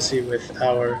and mousey with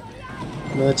our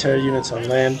military units on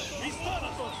land.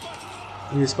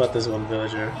 We spot this one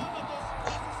villager.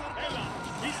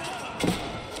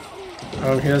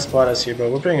 He does spot us here,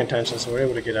 but we're paying attention, so we're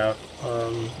able to get out.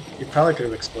 He probably could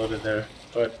have exploded there,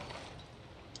 but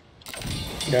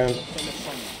again,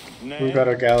 we've got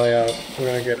our galley out. We're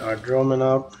gonna get our droneman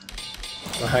out.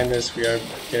 Behind this, we are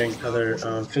getting another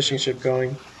fishing ship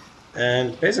going,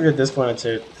 and basically at this point,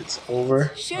 it's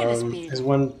over. His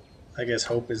one, I guess,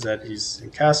 hope is that he's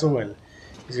in castle and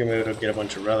he's gonna be able to get a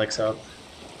bunch of relics out.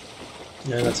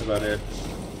 Yeah, that's about it.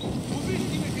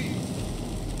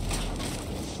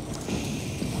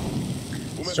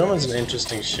 Stroman's an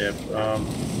interesting ship. I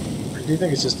do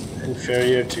think it's just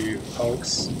inferior to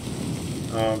Hulk's.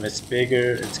 It's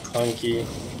bigger, it's clunky.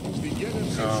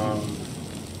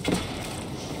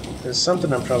 There's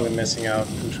something I'm probably missing out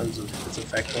in terms of its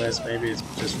effectiveness. Maybe it's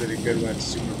just really good when it's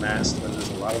super massed when there's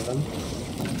a lot of them.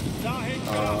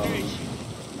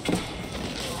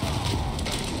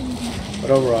 But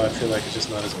overall, I feel like it's just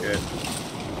not as good.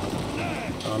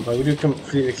 But we do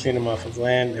completely clean them off of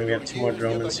land, and we have 2 more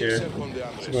dromans here.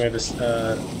 So we're going to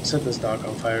set this dock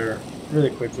on fire really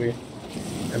quickly.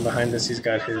 And behind this, he's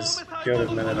got his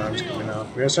gilded men-at-arms coming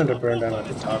out. We are starting to burn down at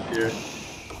the top here.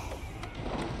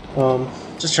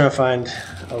 Just trying to find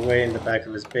a way in the back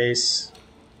of his base.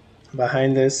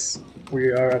 Behind this,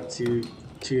 we are up to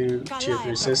 2 tier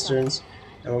 3 cisterns.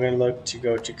 And we're going to look to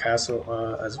go to castle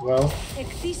as well.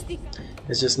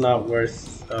 It's just not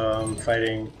worth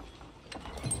fighting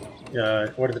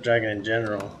War of the Dragon in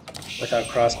general without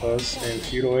crossbows in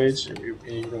Feudal Age, and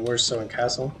even worse so in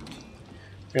castle.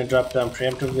 We're going to drop down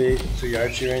preemptively to your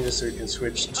archery ranges so you can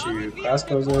switch to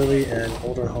crossbows early, and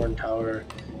Oldenhorn Tower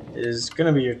is going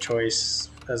to be your choice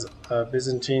as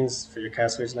Byzantines for your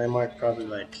Castle Age landmark, probably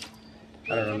like,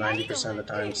 I don't know, 90% of the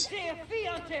times.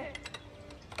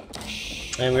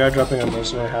 And we are dropping our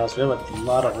mercenary house. We have a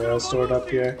lot of rails stored up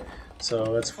here,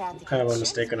 so that's kind of a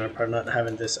mistake on our part not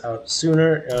having this out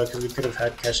sooner, because we could have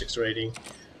had Keshik's raiding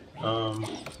a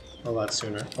lot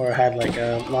sooner, or had like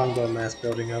a longbow mass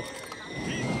building up.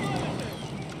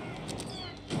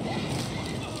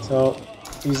 So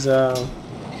he's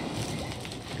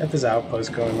Got this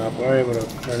outpost going up. We're able to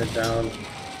burn it down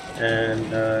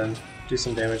and do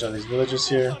some damage on these villagers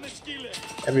here.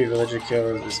 Every villager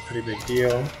kill is a pretty big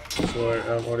deal for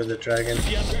Order the Dragon.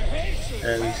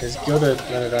 And his gilded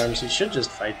men-at-arms, he should just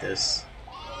fight this.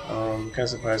 I'm kind of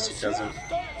surprised he doesn't.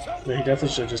 But he definitely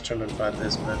should have just turned and fought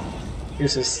this, but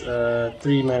here's his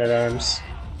 3 men-at-arms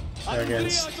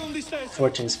against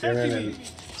 14 spearmen, and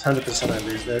 100% I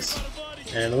lose this.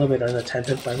 And a little bit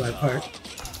unattentive by my part,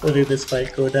 letting this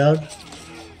fight go down.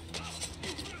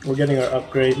 We're getting our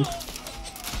upgrade.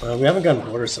 We haven't gotten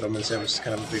border settlements yet, which is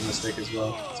kind of a big mistake as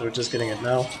well. So we're just getting it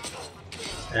now.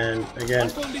 And again,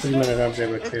 3 men-at-arms are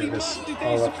able to clear this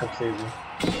all up completely.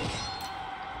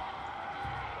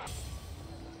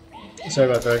 Sorry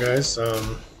about that, guys.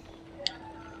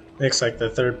 Makes like the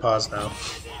 3rd pause now.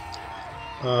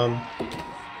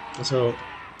 So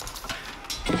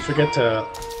forget to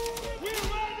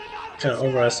kind of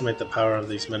overestimate the power of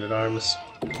these men-at-arms,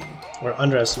 or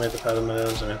underestimate the power of the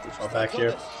men-at-arms, and we have to fall back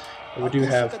here. But we do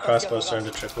have crossbows starting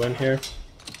to trickle in here.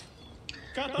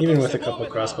 Even with a couple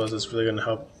of crossbows, it's really going to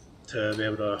help to be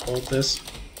able to hold this.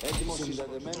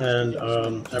 And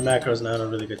our macro is now in a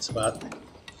really good spot.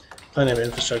 Plenty of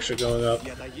infrastructure going up.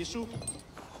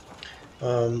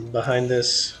 Behind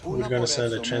this, we're going to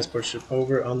send a transport ship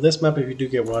over. On this map, if you do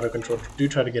get water control, do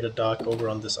try to get a dock over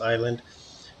on this island.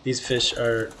 These fish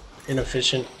are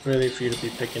inefficient, really, for you to be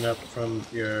picking up from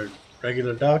your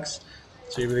regular docks.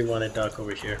 So you really want a dock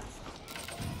over here.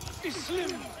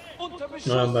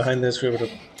 Behind this, we're able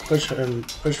to push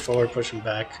forward, push him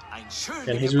back.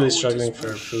 And he's really struggling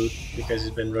for food because he's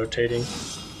been rotating.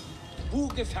 Well,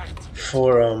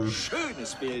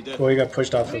 he got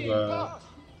pushed off of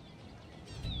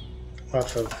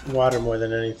water more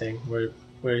than anything, where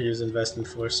he was investing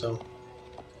for. So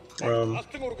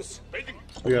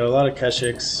we got a lot of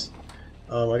Keshiks.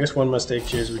 I guess one mistake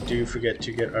here is we do forget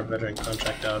to get our veteran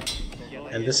contract out,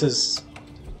 and this is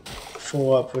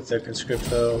full up with the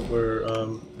conscripto. We're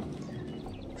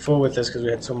full with this because we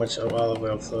had so much olive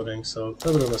oil floating, so a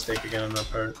little bit of a mistake again on our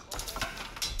part.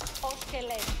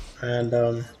 And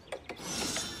I'm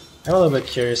a little bit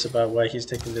curious about why he's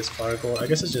taking this far gold. I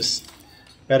guess it's just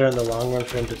better in the long run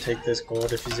for him to take this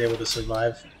gold if he's able to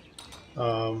survive.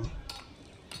 But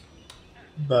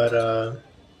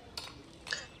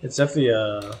it's definitely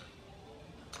a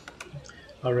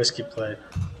risky play.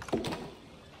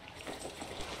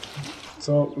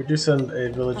 So we do send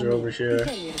a villager over here.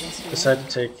 Decide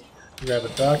to grab a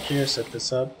dock here, set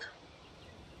this up,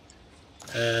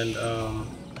 and I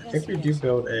think we do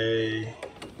build a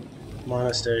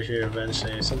monastery here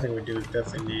eventually. Something we do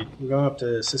definitely need. We're going up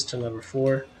to cistern number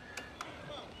 4,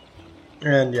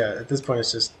 and yeah, at this point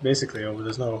it's just basically over.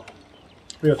 There's no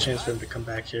real chance for him to come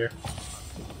back here.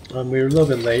 We were a little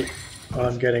bit late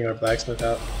on getting our blacksmith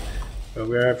out, but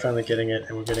we are finally getting it,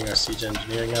 and we're getting our siege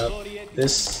engineering out.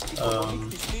 This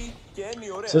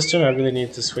cistern I really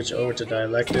need to switch over to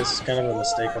dialectus. It's kind of a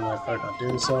mistake on my part not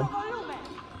doing so.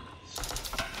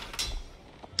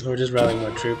 We're just rallying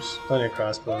more troops, plenty of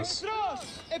crossbows.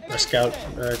 Our scout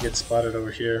gets spotted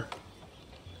over here,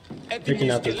 picking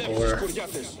out this boar.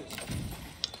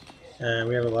 And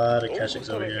we have a lot of Keshiks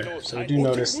over here. So we do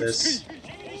notice this.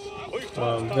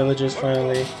 Villagers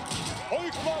finally.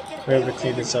 We're able to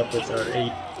clean this up with our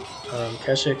 8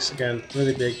 Keshiks. Again,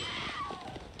 really big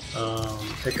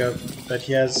pickup, but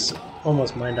he has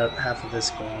almost mined out half of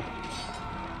this gold.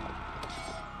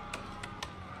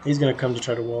 He's going to come to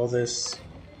try to wall this.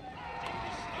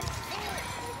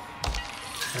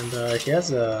 And he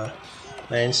has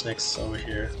land snakes over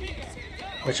here,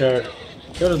 which are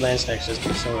gilded land snakes. Just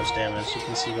do so much damage. You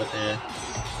can see what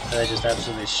they just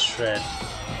absolutely shred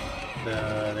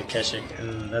the Keshik,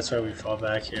 and that's why we fall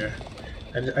back here.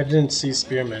 I didn't see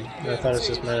spearmen. I thought it was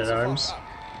just men-at-arms,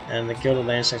 and the gilded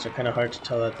land snakes are kind of hard to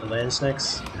tell at the land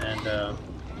snakes, and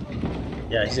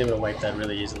yeah, he's able to wipe that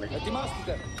really easily.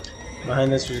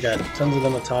 Behind this, we've got tons of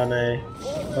Limatane,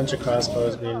 a bunch of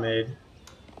crossbows being made.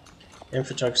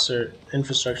 Infrastructure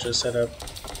set up.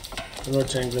 We're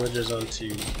rotating villagers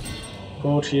onto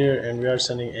gold here, and we are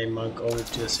sending a monk over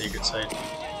to the sacred site.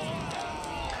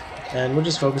 And we'll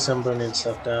just focus on burning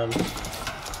stuff down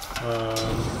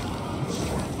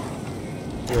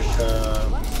with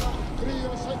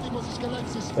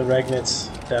the Regnitz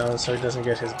down, so he doesn't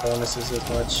get his bonuses as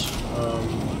much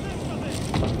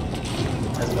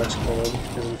gold,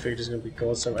 because we figured he's going to be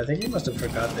gold. So I think he must have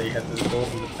forgot that he had this gold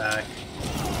in the back.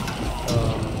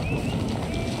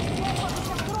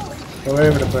 But we're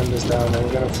able to burn this down, and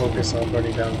we're going to focus on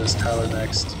burning down this tower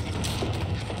next.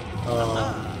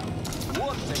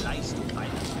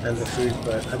 And the food,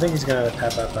 but I think he's going to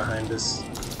tap out behind this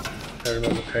if I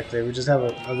remember correctly. We just have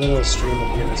a little stream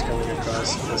of units coming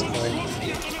across at this point.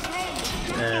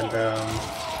 And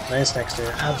nice next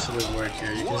to absolute work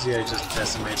here. You can see I just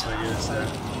decimates my units there.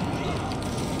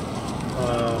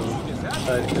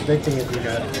 But the big thing is we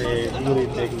got a really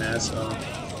big mass of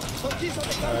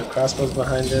crossbows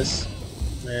behind this,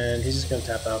 and he's just gonna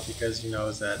tap out because he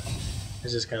knows that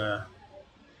it's just gonna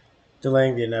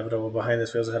delaying the inevitable. Behind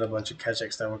this, we also had a bunch of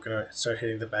conqs that were gonna start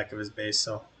hitting the back of his base.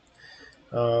 So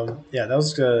yeah, that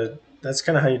was good. That's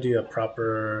kind of how you do a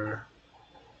proper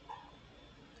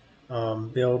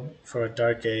build for a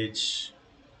Dark Age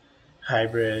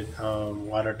hybrid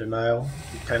water denial.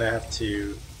 You kind of have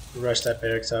to rush that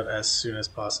barracks out as soon as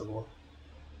possible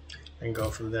and go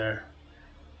from there.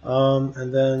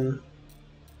 And then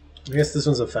I guess this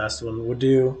one's a fast one. We'll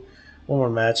do one more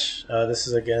match. This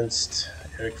is against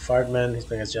Eric Fardman. He's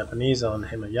playing as Japanese on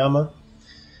Himayama.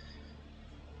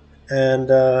 And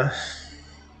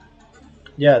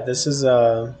yeah, this is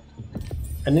an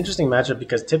interesting matchup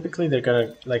because typically they're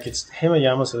gonna, like, it's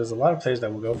Himayama, so there's a lot of players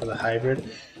that will go for the hybrid,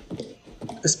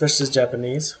 especially as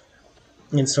Japanese.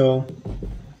 And so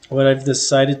what I've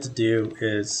decided to do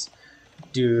is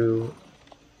do,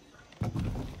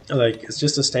 like, it's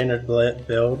just a standard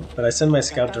build, but I send my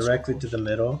scout directly to the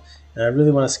middle, and I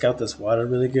really want to scout this water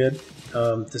really good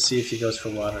to see if he goes for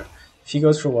water. If he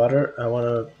goes for water, I want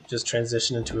to just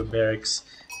transition into a barracks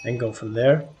and go from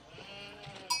there,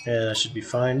 and I should be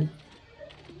fine.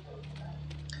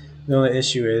 The only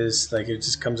issue is, like, it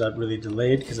just comes out really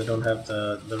delayed because I don't have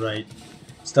the right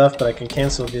stuff, but I can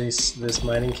cancel this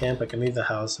mining camp. I can leave the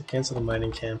house, cancel the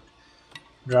mining camp,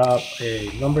 drop a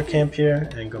lumber camp here,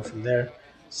 and go from there.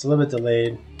 It's a little bit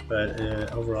delayed, but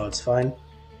overall it's fine.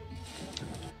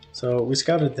 So we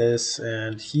scouted this,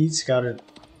 and he's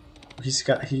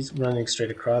running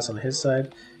straight across on his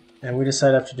side, and we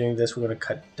decide after doing this we're going to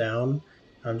cut down.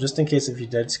 Just in case if he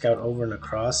did scout over and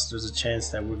across, there's a chance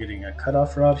that we're getting a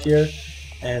cutoff route here,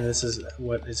 and this is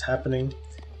what is happening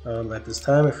at this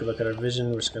time. If we look at our vision,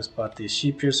 we're just going to spot these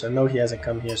sheep here, so I know he hasn't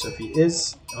come here, so if he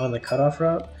is on the cutoff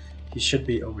route, he should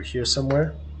be over here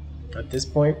somewhere at this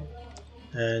point.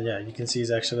 And yeah, you can see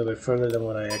he's actually a little bit further than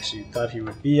what I actually thought he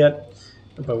would be at,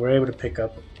 but we're able to pick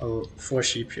up 4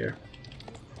 sheep here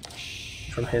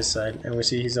from his side, and we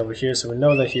see he's over here, so we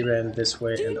know that he ran this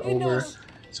way and over.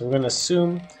 So we're going to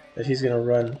assume that he's going to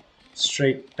run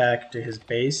straight back to his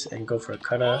base and go for a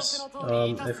cutoff.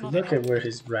 If we look at where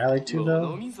he's rallied to,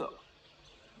 though,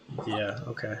 yeah,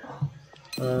 okay.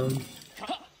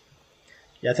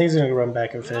 Yeah, I think he's going to run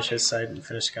back and finish his side and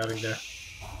finish scouting there.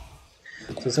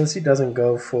 So since he doesn't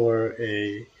go for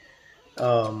a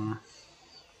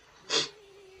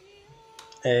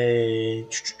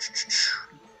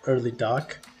early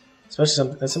dock,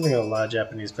 especially that's something a lot of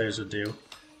Japanese players would do.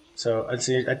 So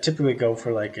I'd typically go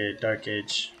for like a Dark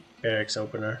Age barracks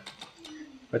opener,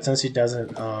 but since he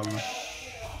doesn't,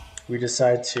 we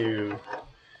decide to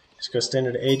just go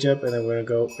standard age up, and then we're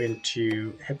gonna go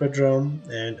into Hippodrome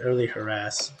and early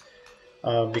harass,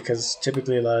 because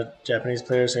typically a lot of Japanese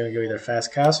players are gonna go either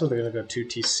fast castle, they're gonna go 2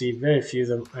 TC. Very few of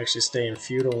them actually stay in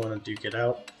feudal, want to duke it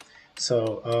out.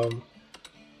 So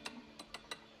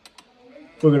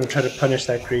we're gonna try to punish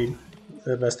that greed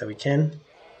the best that we can.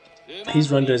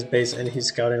 He's run to his base and he's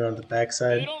scouting on the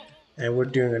backside, and we're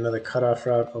doing another cutoff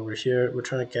route over here. We're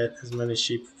trying to get as many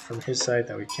sheep from his side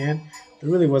that we can. There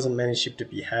really wasn't many sheep to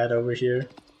be had over here.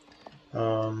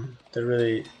 There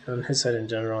really, on his side in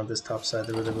general, on this top side,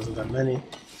 there really wasn't that many.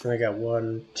 So I got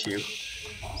 1, 2.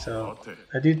 So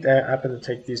I did happen to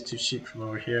take these 2 sheep from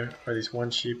over here, or these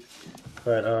 1 sheep.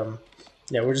 But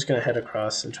yeah, we're just gonna head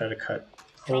across and try to cut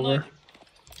over.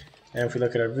 And if we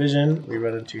look at our vision, we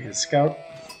run into his scout.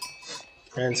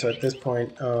 And so at this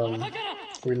point,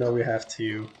 we know we have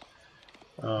to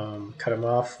cut him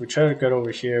off. We try to get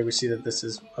over here. We see that this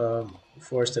is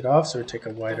forested off, so we take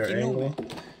a wider angle.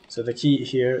 So the key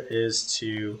here is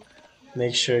to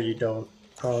make sure you don't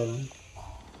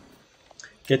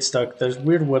get stuck. There's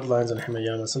weird wood lines on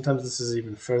Himayama. Sometimes this is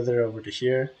even further over to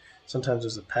here. Sometimes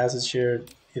there's a passage here.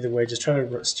 Either way, just try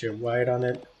to steer wide on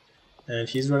it. And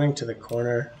he's running to the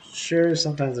corner. Sure,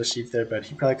 sometimes there's sheep there, but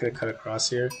he probably could have cut across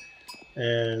here.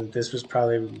 And this was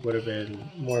probably would have been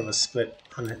more of a split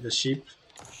on the sheep.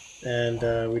 And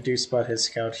we do spot his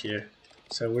scout here,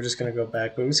 so we're just gonna go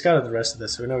back. But we scouted the rest of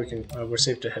this, so we know we can. We're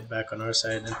safe to head back on our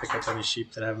side and pick up any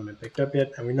sheep that haven't been picked up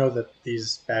yet. And we know that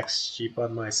these back sheep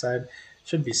on my side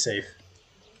should be safe.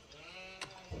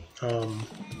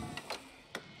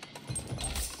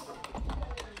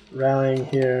 Rallying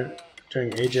here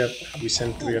during age up, we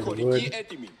send 3 on the wood.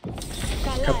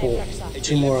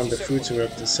 two more on the food, so we're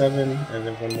up to 7, and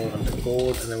then 1 more on the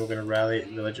gold, and then we're going to rally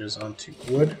villagers onto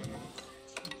wood.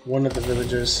 One of the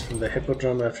villagers from the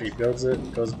hippodrome, after he builds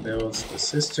it, builds the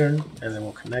cistern, and then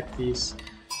we'll connect these.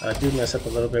 I do mess up a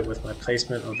little bit with my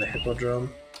placement of the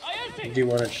hippodrome. You do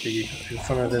want it to be in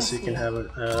front of this so you can have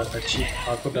a cheap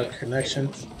aqueduct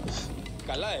connection.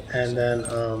 And then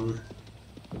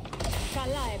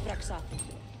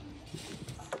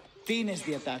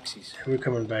we're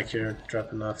coming back here,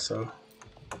 dropping off, so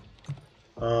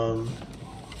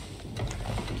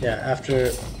yeah,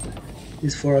 after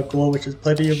these 4 are gold, which is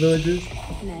plenty of villagers,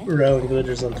 we're rallying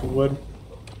villagers onto wood.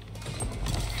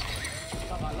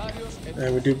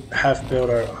 And we do half build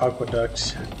our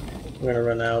aqueduct. We're gonna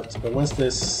run out, but once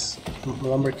this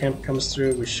lumber camp comes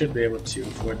through, we should be able to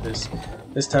afford this.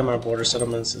 This time our border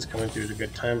settlements is coming through at a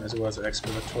good time, as well as our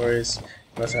excavatories.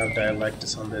 We also have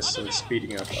dialectus on this, so it's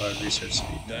speeding up our research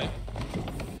speed.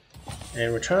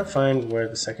 And we're trying to find where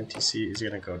the second TC is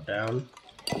gonna go down.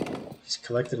 He's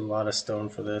collected a lot of stone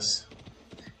for this.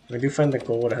 We do find the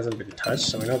gold hasn't been touched,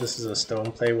 so we know this is a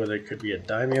stone play, whether it could be a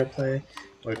daimyo play,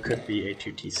 or it could be a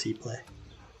 2TC play.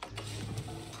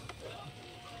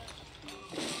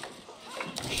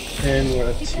 And we're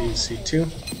up to C2.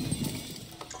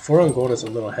 4 on gold is a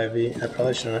little heavy. I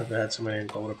probably shouldn't have had so many in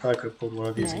gold. I probably could have pulled one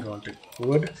of these and gone to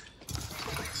wood.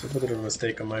 So a bit of a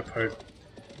mistake on my part.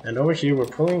 And over here we're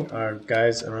pulling our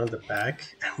guys around the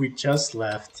back. We just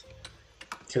left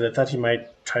because I thought he might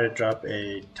try to drop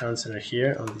a town center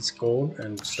here on this gold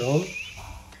and stone.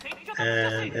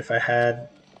 And if I had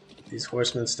these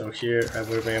horsemen still here, I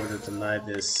would have been able to deny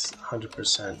this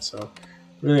 100%. So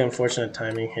really unfortunate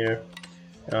timing here.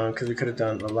 Because we could have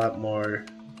done a lot more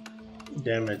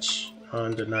damage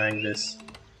on denying this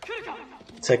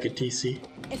second TC.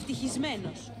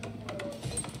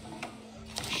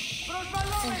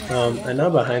 And now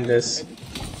behind this,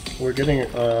 we're getting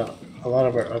a lot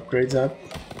of our upgrades up,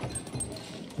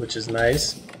 which is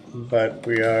nice, but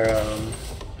we are,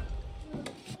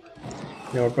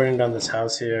 we're burning down this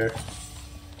house here,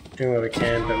 doing what we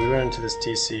can, but we run into this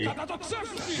TC,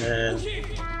 and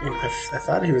I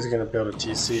thought he was going to build a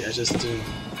TC. I just didn't,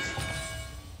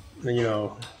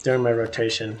 during my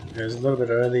rotation, it was a little bit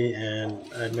early and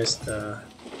I missed the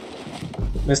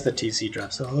TC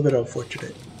drop, so a little bit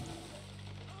unfortunate.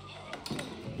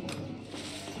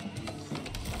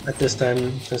 At this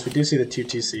time, since we do see the 2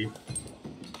 TC,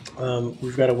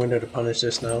 we've got a window to punish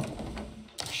this now.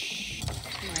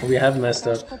 We have messed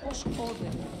up,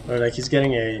 or like he's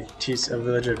getting a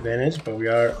villager advantage, but we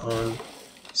are on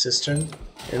cistern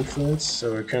influence,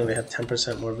 so we currently have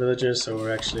 10% more villagers, so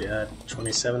we're actually at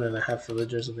 27.5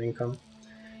 villagers of income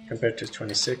compared to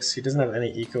 26. He doesn't have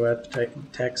any eco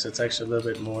tech, so it's actually a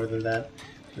little bit more than that,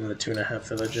 than the 2.5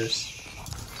 villagers.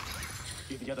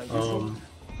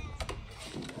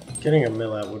 Getting a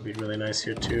mill out would be really nice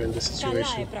here too in this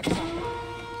situation.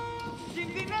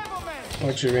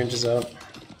 Archery range is up.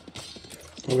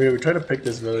 We try to pick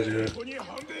this villager,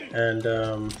 and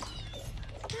I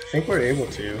think we're able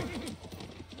to.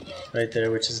 Right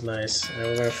there, which is nice. And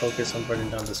we're going to focus on burning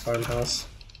down this farmhouse.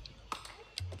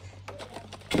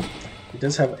 He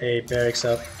does have a barracks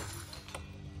up,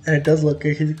 and it does look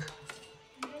like he's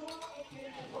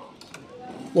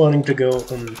wanting to go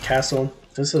castle.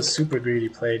 This is a super greedy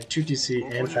play.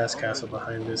 2TC and fast castle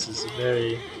behind this is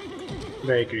very,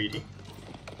 very greedy.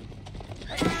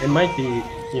 It might be,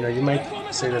 you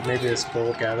might say that maybe this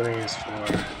gold gathering is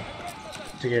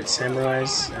to get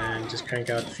samurais and just crank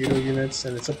out feudal units,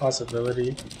 and it's a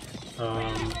possibility.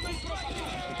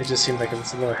 It just seems like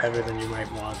it's a little heavier than you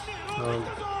might want.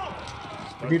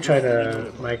 We do try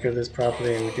to micro this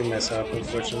properly, and we do mess up.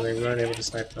 Unfortunately, we aren't able to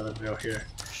snipe another bill here.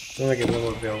 We only get one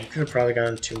more bill. We could have probably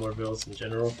gotten 2 more bills in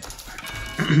general.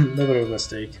 A little bit of a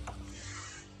mistake.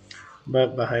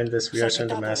 But behind this, we are trying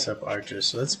to mass up archers.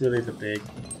 So that's really the big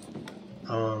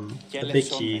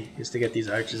key, is to get these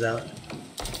archers out.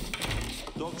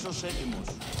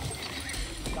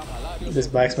 This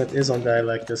blacksmith is on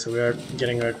dialectus, so we are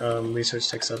getting our research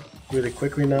techs up really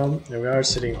quickly now, and we are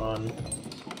sitting on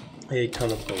a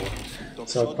ton of gold.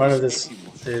 So part of this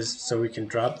is so we can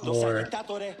drop more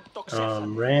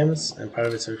rams, and part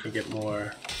of it so we can get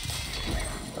more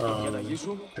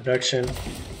production.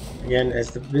 Again, as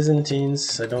the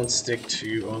Byzantines, I don't stick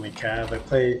to only cav, I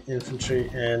play infantry,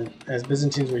 and as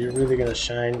Byzantines where you're really going to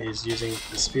shine is using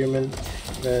the spearmen.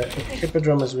 The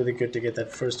hippodrome is really good to get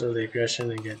that first early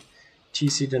aggression and get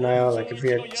TC denial. Like if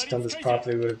we had done this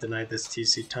properly, we would have denied this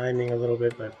TC timing a little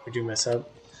bit, but we do mess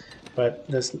up. But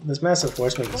this massive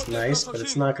horseman is nice, but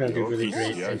it's not going to do really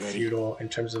great in feudal in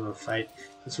terms of a fight.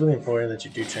 It's really important that you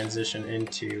do transition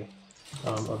into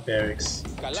of barracks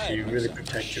to really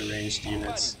protect your ranged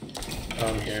units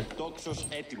here.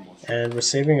 And we're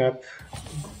saving up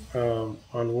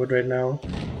on wood right now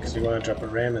because we want to drop a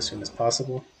ram as soon as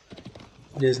possible.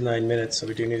 It is 9 minutes, so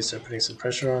we do need to start putting some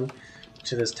pressure on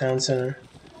to this town center.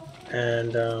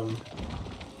 And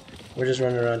we're just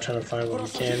running around trying to find what we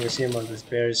can. We see him on these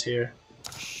bears here,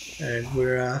 and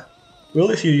we'll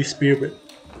issue you spearmen.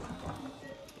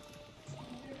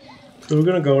 So we're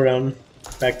gonna go around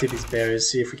back to these bears,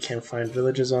 see if we can find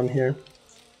villages on here.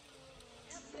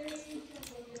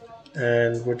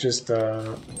 And we're just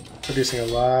producing a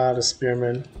lot of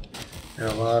spearmen and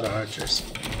a lot of archers.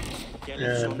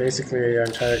 And basically our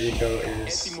entire eco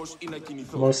is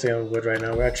mostly on wood right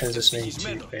now. We are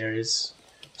transitioning to berries,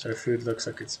 so our food looks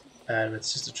like it's bad, but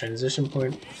it's just a transition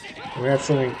point. And we are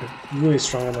feeling a really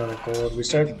strong amount of gold. We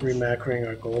started remacroing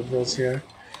our gold rolls here,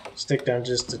 stick down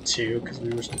just to 2 because we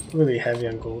were really heavy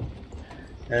on gold.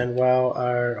 And while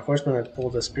our horsemen had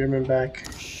pulled the spearmen back,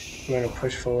 we're going to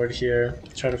push forward here,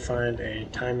 try to find a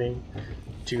timing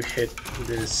to hit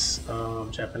this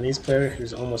Japanese player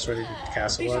who's almost ready to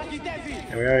castle up.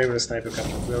 And we are able to snipe a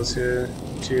couple of bills here.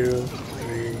 2,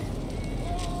 3,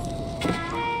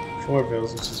 4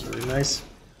 bills, which is really nice.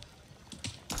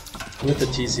 With the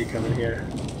TC coming here.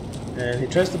 And he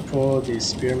tries to pull these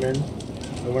spearmen,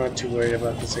 but we're not too worried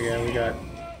about this again. We got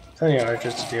plenty of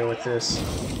archers to deal with this.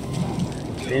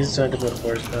 He's trying to put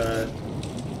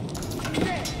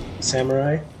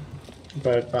samurai,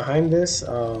 but behind this,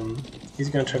 he's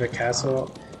going to try to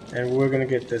castle, and we're going to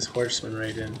get this horseman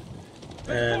right in.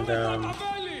 And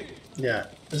yeah,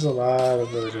 there's a lot of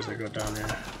villagers that go down here.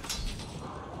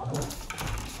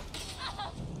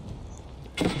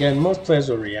 Again, most players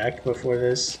will react before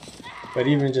this, but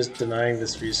even just denying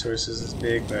this resources is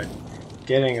big. But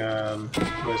getting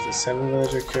what is this, 7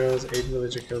 villager kills, 8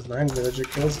 villager kills, 9 villager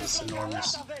kills is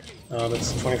enormous.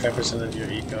 It's 25% of your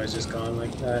eco is just gone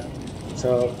like that.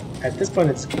 So at this point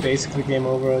it's basically game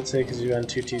over, I'd say, because you're on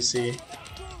 2 TC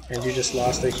and you just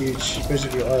lost a huge,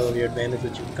 basically all of your advantage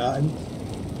that you've gotten.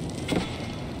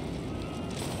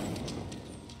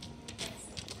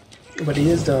 But he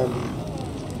is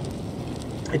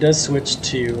he does switch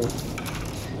to,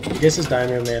 he gets his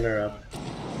daimyo mana up,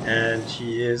 and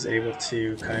he is able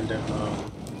to kind of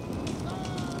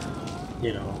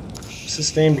you know,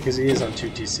 sustain because he is on 2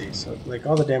 TC. So like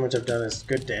all the damage I've done is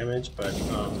good damage, but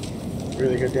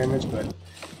really good damage, but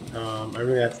I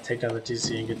really have to take down the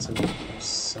TC and get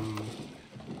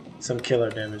some killer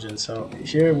damage in. So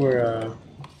here we're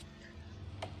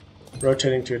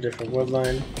rotating to a different wood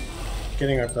line,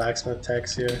 getting our blacksmith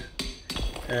techs here,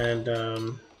 and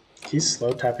he's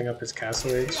slow tapping up his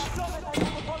castle age.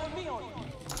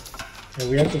 And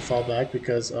we have to fall back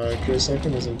because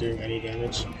Kurosaki isn't doing any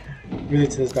damage really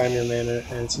to this daimyo mana,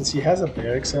 and since he has a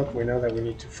barracks up, we know that we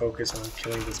need to focus on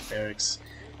killing this barracks.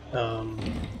 So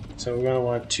we're going to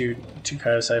want two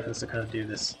Kairo-siphons to kind of do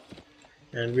this.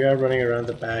 And we are running around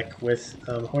the back with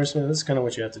horsemen. This is kind of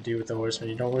what you have to do with the horsemen.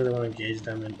 You don't really want to engage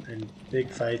them in big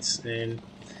fights in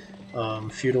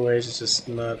feudal age. It's just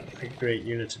not a great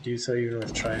unit to do so, even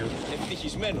with Triumph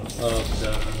of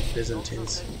the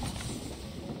Byzantines.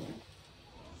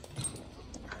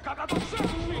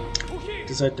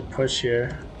 Decide to push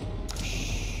here.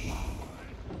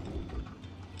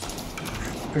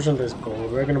 Push on this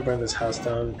gold. We're gonna burn this house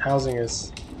down. Housing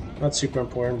is not super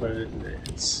important, but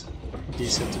it's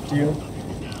decent to do.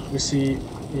 We see,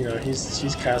 you know,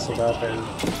 he's castled up, and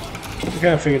we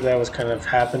kind of figured that was kind of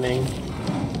happening.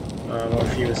 Or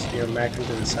if he was, you know, macking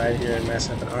to the side here and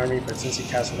massing up an army, but since he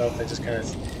castled up, that just kind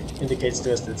of indicates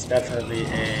to us that it's definitely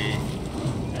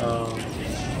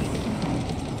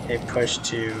a push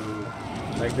to,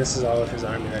 like, this is all of his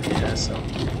army that he has. So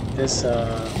this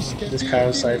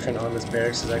Cairo Siphon on this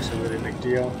barracks is actually a really big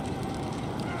deal.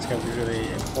 It's going to be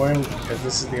really important because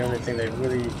this is the only thing that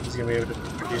really is going to be able to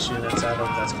produce units out of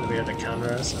that's going to be able to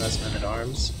counter us, and that's men at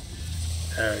arms.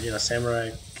 You know,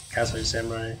 samurai, castle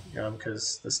samurai,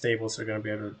 because the stables are going to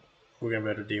be able to, we're going to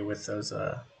be able to deal with those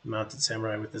mounted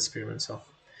samurai with the spearmen. So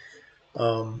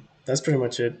that's pretty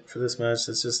much it for this match.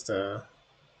 It's just an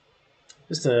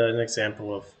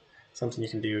example of something you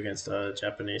can do against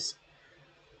Japanese.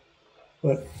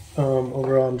 But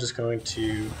overall, I'm just going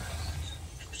to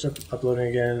start uploading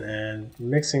again and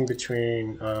mixing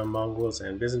between Mongols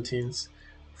and Byzantines.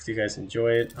 If you guys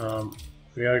enjoy it.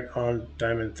 We are on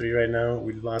Diamond 3 right now.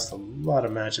 We lost a lot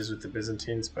of matches with the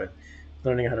Byzantines, but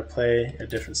learning how to play a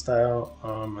different style,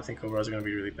 I think overall is going to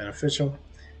be really beneficial.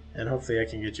 And hopefully I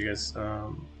can get you guys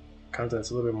content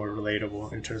that's a little bit more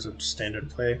relatable in terms of standard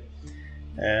play.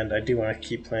 And I do want to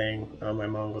keep playing my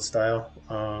Mongol style.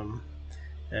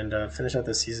 and finish out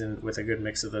the season with a good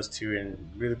mix of those two, and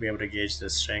really be able to gauge the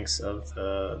strengths of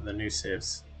the new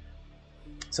civs.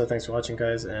 So thanks for watching,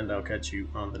 guys, and I'll catch you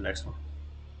on the next one.